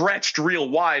 just stretched real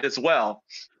wide as well.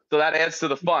 So that adds to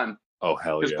the fun. Oh,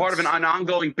 hell yeah. Because part of an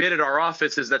ongoing bit at our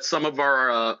office is that some of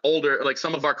our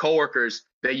some of our coworkers,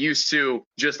 they used to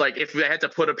just like, if they had to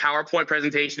put a PowerPoint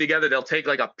presentation together, they'll take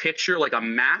like a picture, like a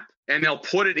map, and they'll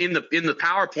put it in the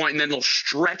PowerPoint, and then they'll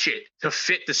stretch it to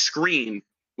fit the screen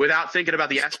without thinking about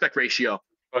the aspect ratio.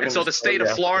 And so the state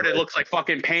of Florida looks like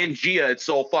fucking Pangea. It's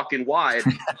so fucking wide.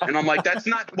 And I'm like, that's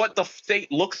not what the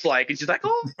state looks like. And she's like,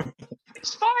 oh,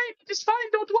 it's fine. It's fine.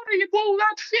 Don't worry. It will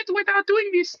not fit without doing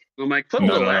this. I'm like, put a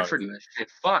little effort in this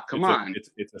shit. Fuck, come on.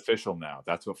 It's official now.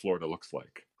 That's what Florida looks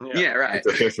like. Yeah, right. It's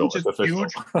official. It's official.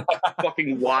 Huge,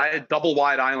 fucking wide, double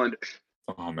wide island.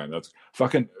 Oh, man. That's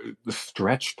fucking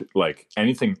stretched, like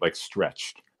anything like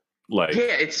stretched. Like,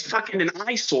 yeah, it's fucking an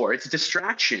eyesore. It's a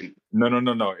distraction. No.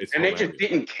 It's and hilarious. They just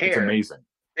didn't care. It's amazing.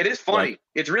 It is funny.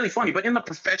 It's really funny. But in the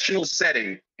professional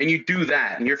setting, and you do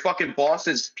that, and your fucking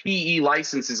boss's PE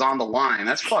license is on the line,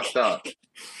 that's fucked up.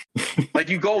 Like,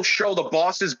 you go show the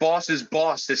boss's boss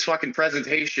this fucking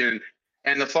presentation,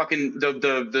 and the fucking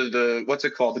the what's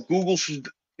it called?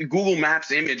 The Google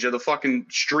Maps image of the fucking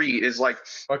street is like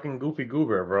fucking Goofy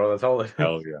Goober, bro. That's all it is.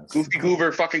 Hell yeah. Goofy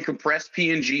Goober, fucking compressed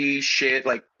PNG shit,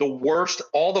 like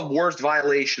all the worst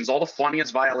violations, all the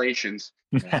funniest violations.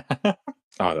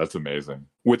 Oh, that's amazing.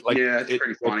 With like, yeah, it's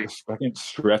pretty funny. Fucking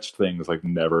stretched things like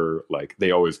never, like they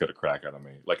always get a crack out of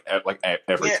me. Like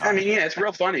every time. I mean, yeah, it's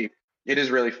real funny. It is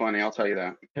really funny. I'll tell you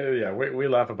that. Yeah, we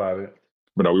laugh about it.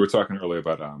 But no, we were talking earlier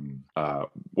about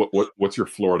what's your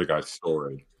Florida guy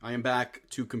story? I am back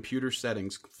to computer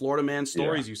settings. Florida man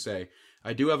stories, you say?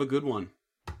 I do have a good one.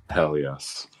 Hell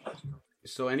yes.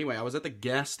 So anyway, I was at the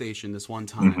gas station this one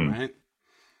time, right?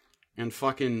 And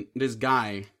fucking this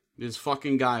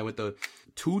fucking guy with the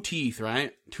 2 teeth,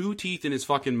 right? 2 teeth in his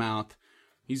fucking mouth.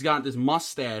 He's got this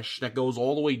mustache that goes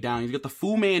all the way down. He's got the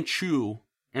Fu Manchu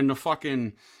and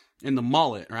the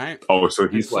mullet, right? Oh, so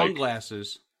he's and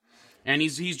sunglasses. And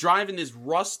he's driving this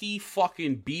rusty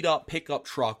fucking beat up pickup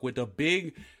truck with a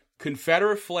big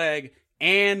Confederate flag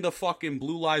and the fucking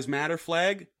Blue Lives Matter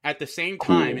flag at the same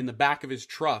time in the back of his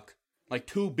truck. Like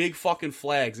 2 big fucking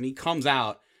flags. And he comes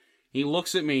out. He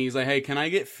looks at me. He's like, hey, can I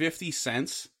get 50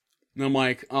 cents? And I'm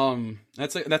like,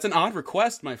 that's an odd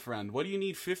request, my friend. What do you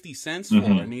need 50 cents for?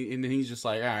 And he's just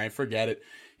like, all right, forget it.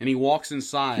 And he walks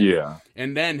inside. Yeah.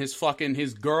 And then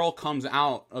his girl comes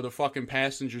out of the fucking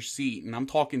passenger seat. And I'm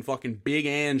talking fucking Big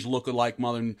Ange looking like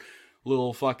mother,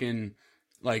 little fucking,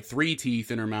 like 3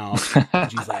 teeth in her mouth.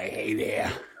 And she's like, hey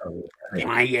there, can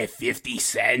I get 50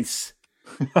 cents?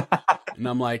 And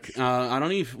I'm like, I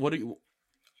don't even,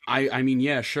 I mean,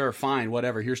 yeah, sure, fine,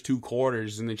 whatever. Here's 2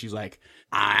 quarters. And then she's like,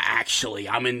 actually,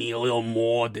 I'm going to need a little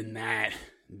more than that.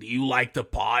 Do you like to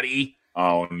party?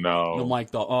 Oh no! I'm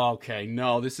like, okay,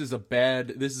 no, this is a bad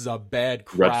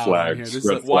crowd Red flags. here. This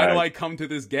is why do I come to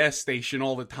this gas station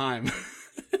all the time?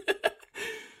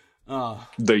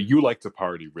 The "you like to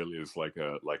party" really is like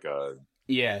a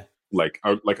yeah, like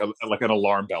an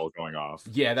alarm bell going off.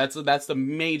 Yeah, that's the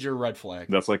major red flag.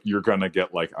 That's like you're gonna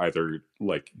get like either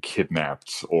like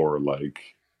kidnapped or like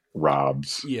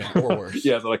robbed. Yeah, or worse.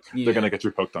 Yeah, they're gonna get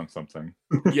you hooked on something.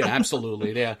 Yeah,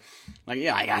 absolutely. Yeah, like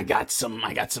I got some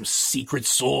secret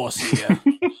sauce here.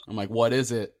 I'm like, what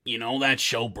is it? You know that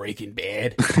show Breaking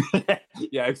Bad?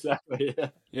 Yeah, exactly.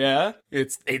 Yeah,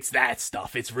 it's that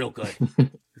stuff. It's real good.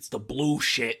 It's the blue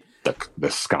shit. The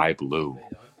sky blue.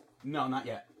 No, not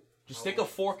yet. Just stick a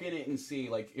fork in it and see,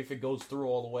 like, if it goes through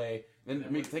all the way. Then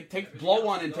blow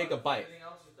one and take a bite.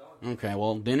 Okay,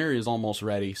 well, dinner is almost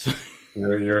ready. So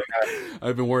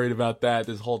I've been worried about that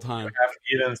this whole time. Half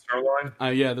eaten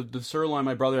sirloin? Yeah, the sirloin,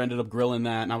 my brother ended up grilling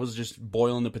that, and I was just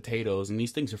boiling the potatoes, and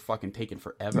these things are fucking taking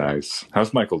forever. Nice.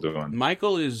 How's Michael doing?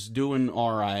 Michael is doing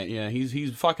all right. Yeah,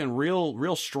 he's fucking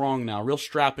real strong now. Real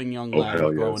strapping young lad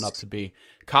growing up to be.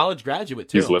 College graduate,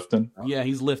 too. He's lifting? Yeah,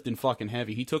 he's lifting fucking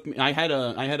heavy. He took me. I had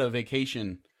a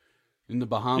vacation in the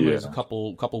Bahamas a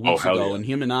couple weeks ago, and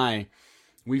him and I,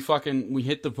 we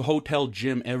hit the hotel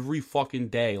gym every fucking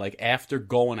day, like after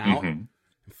going out. Mm-hmm.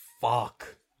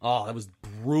 Fuck. Oh, that was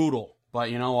brutal. But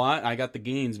you know what? I got the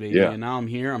gains, baby. Yeah. And now I'm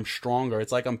here. I'm stronger.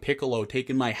 It's like I'm Piccolo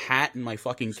taking my hat and my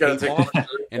fucking cape off,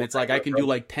 and it's like I can do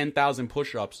like 10,000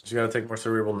 push-ups. You gotta take more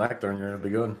cerebral nectar and you're gonna be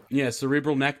good. Yeah,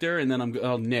 cerebral nectar, and then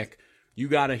Nick, you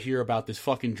gotta hear about this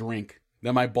fucking drink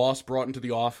that my boss brought into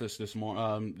the office this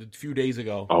morning, a few days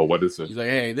ago. Oh, what is it? He's like,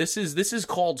 hey, this is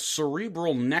called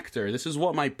cerebral nectar. This is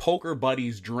what my poker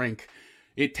buddies drink.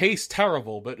 It tastes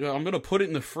terrible, but I'm gonna put it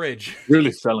in the fridge.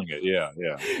 Really selling it, yeah.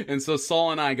 And so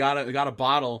Saul and I got a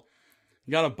bottle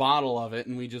of it,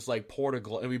 and we just like poured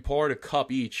a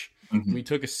cup each. Mm-hmm. We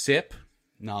took a sip.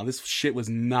 No, this shit was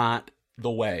not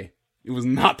the way. It was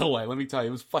not the way. Let me tell you,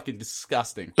 it was fucking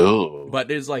disgusting. Oh. But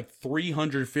there's like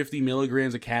 350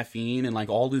 milligrams of caffeine and like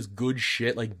all this good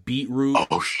shit, like beetroot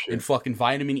and fucking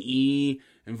vitamin E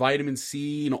and vitamin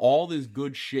C and all this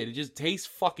good shit. It just tastes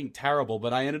fucking terrible.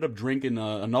 But I ended up drinking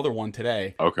another one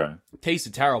today. Okay. It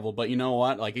tasted terrible, but you know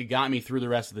what? Like it got me through the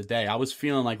rest of the day. I was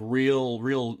feeling like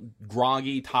real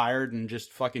groggy, tired, and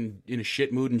just fucking in a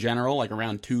shit mood in general, like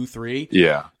around 2, 3.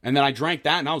 Yeah. And then I drank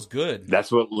that and I was good.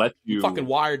 That's what let you fucking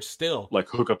wired still. Like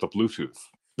hook up the Bluetooth.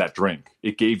 That drink.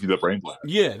 It gave you the brain power.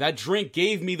 Yeah, that drink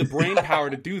gave me the brain power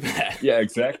to do that. Yeah,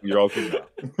 exactly. You're all good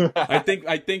now. I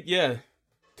think, yeah.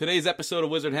 Today's episode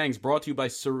of Wizard Hangs brought to you by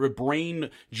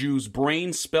Brain Juice.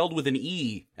 Brain spelled with an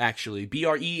E, actually.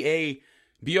 Brein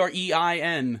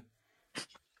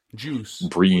juice.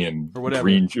 Brian. Or whatever.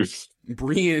 Green juice.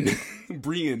 Brian,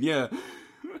 yeah.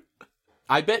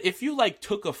 I bet if you like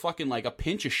took a fucking like a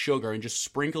pinch of sugar and just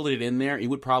sprinkled it in there, it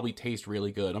would probably taste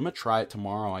really good. I'm gonna try it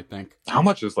tomorrow, I think. How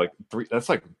much is like that's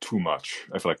like too much.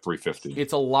 I feel like 350.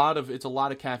 It's a lot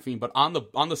of caffeine, but on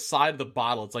the side of the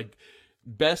bottle, it's like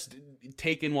best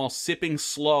taken while sipping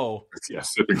slow. Yeah,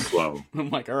 sipping slow. I'm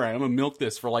like, all right, I'm gonna milk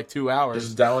this for like 2 hours.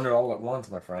 Just down it all at once,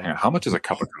 my friend. Yeah, how much is a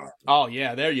cup of coffee? Oh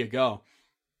yeah, there you go.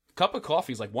 Cup of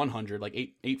coffee is like 100, like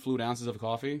eight fluid ounces of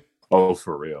coffee. Oh,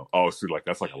 for real? Oh, so like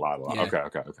that's like a lot. Yeah. Okay. I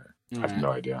have no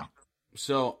idea.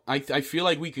 So I feel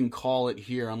like we can call it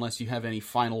here unless you have any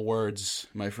final words,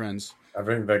 my friends. I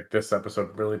think like this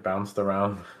episode really bounced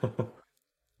around.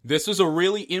 This is a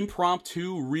really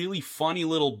impromptu, really funny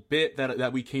little bit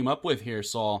that we came up with here,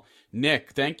 Saul.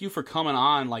 Nick, thank you for coming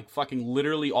on, like fucking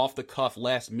literally off the cuff,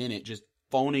 last minute, just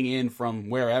phoning in from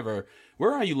wherever.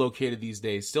 Where are you located these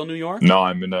days? Still New York? No,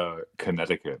 I'm in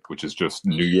Connecticut, which is just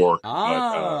New York.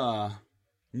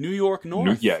 New York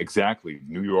North. Yeah, exactly.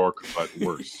 New York, but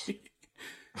worse.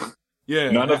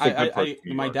 Yeah, none of the good parts of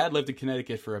New my York. dad lived in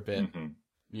Connecticut for a bit. Mm-hmm.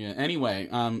 Yeah. Anyway,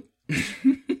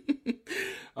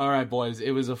 all right, boys. It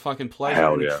was a fucking pleasure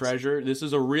Hell and a yes. treasure. This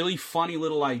is a really funny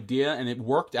little idea, and it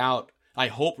worked out. I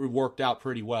hope it worked out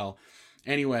pretty well.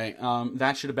 Anyway,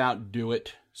 that should about do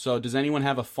it. So, does anyone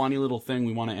have a funny little thing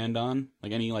we want to end on?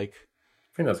 Like any like?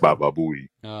 I think that's Baba Booey.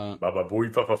 Baba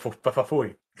Booey, Papa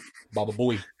Fooey. Baba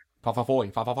Booey. Papa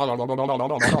Foy.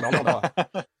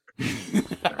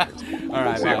 All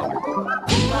right, bye.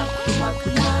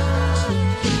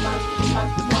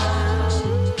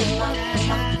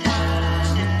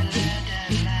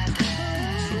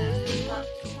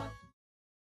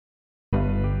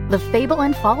 The Fable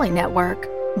and Folly Network,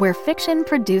 where fiction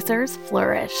producers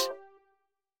flourish.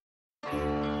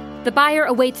 The buyer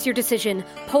awaits your decision,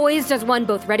 poised as one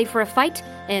both ready for a fight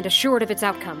and assured of its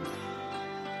outcome.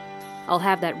 I'll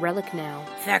have that relic now.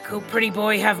 Thaku, pretty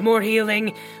boy, have more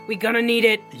healing. We gonna need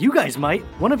it. You guys might.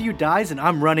 One of you dies and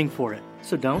I'm running for it.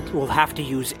 So don't. We'll have to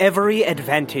use every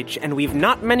advantage, and we've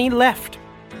not many left.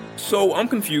 So, I'm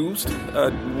confused.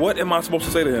 What am I supposed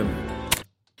to say to him?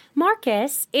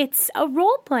 Marcus, it's a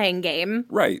role-playing game.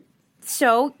 Right.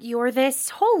 So, you're this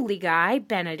holy guy,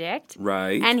 Benedict.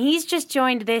 Right. And he's just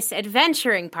joined this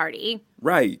adventuring party.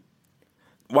 Right.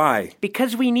 Why?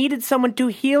 Because we needed someone to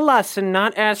heal us and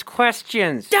not ask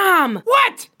questions. Dom!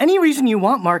 What? Any reason you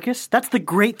want, Marcus. That's the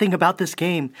great thing about this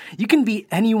game. You can be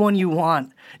anyone you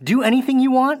want. Do anything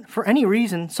you want, for any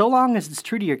reason, so long as it's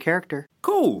true to your character.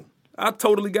 Cool. I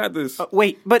totally got this.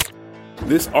 Wait, but...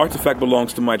 This artifact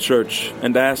belongs to my church,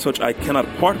 and as such, I cannot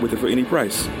part with it for any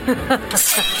price.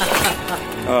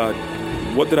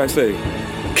 What did I say?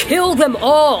 Kill them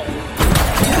all!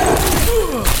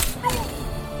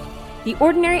 The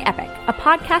Ordinary Epic, a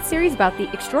podcast series about the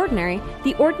extraordinary,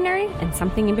 the ordinary, and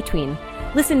something in between.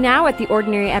 Listen now at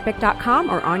theordinaryepic.com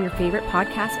or on your favorite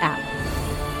podcast app.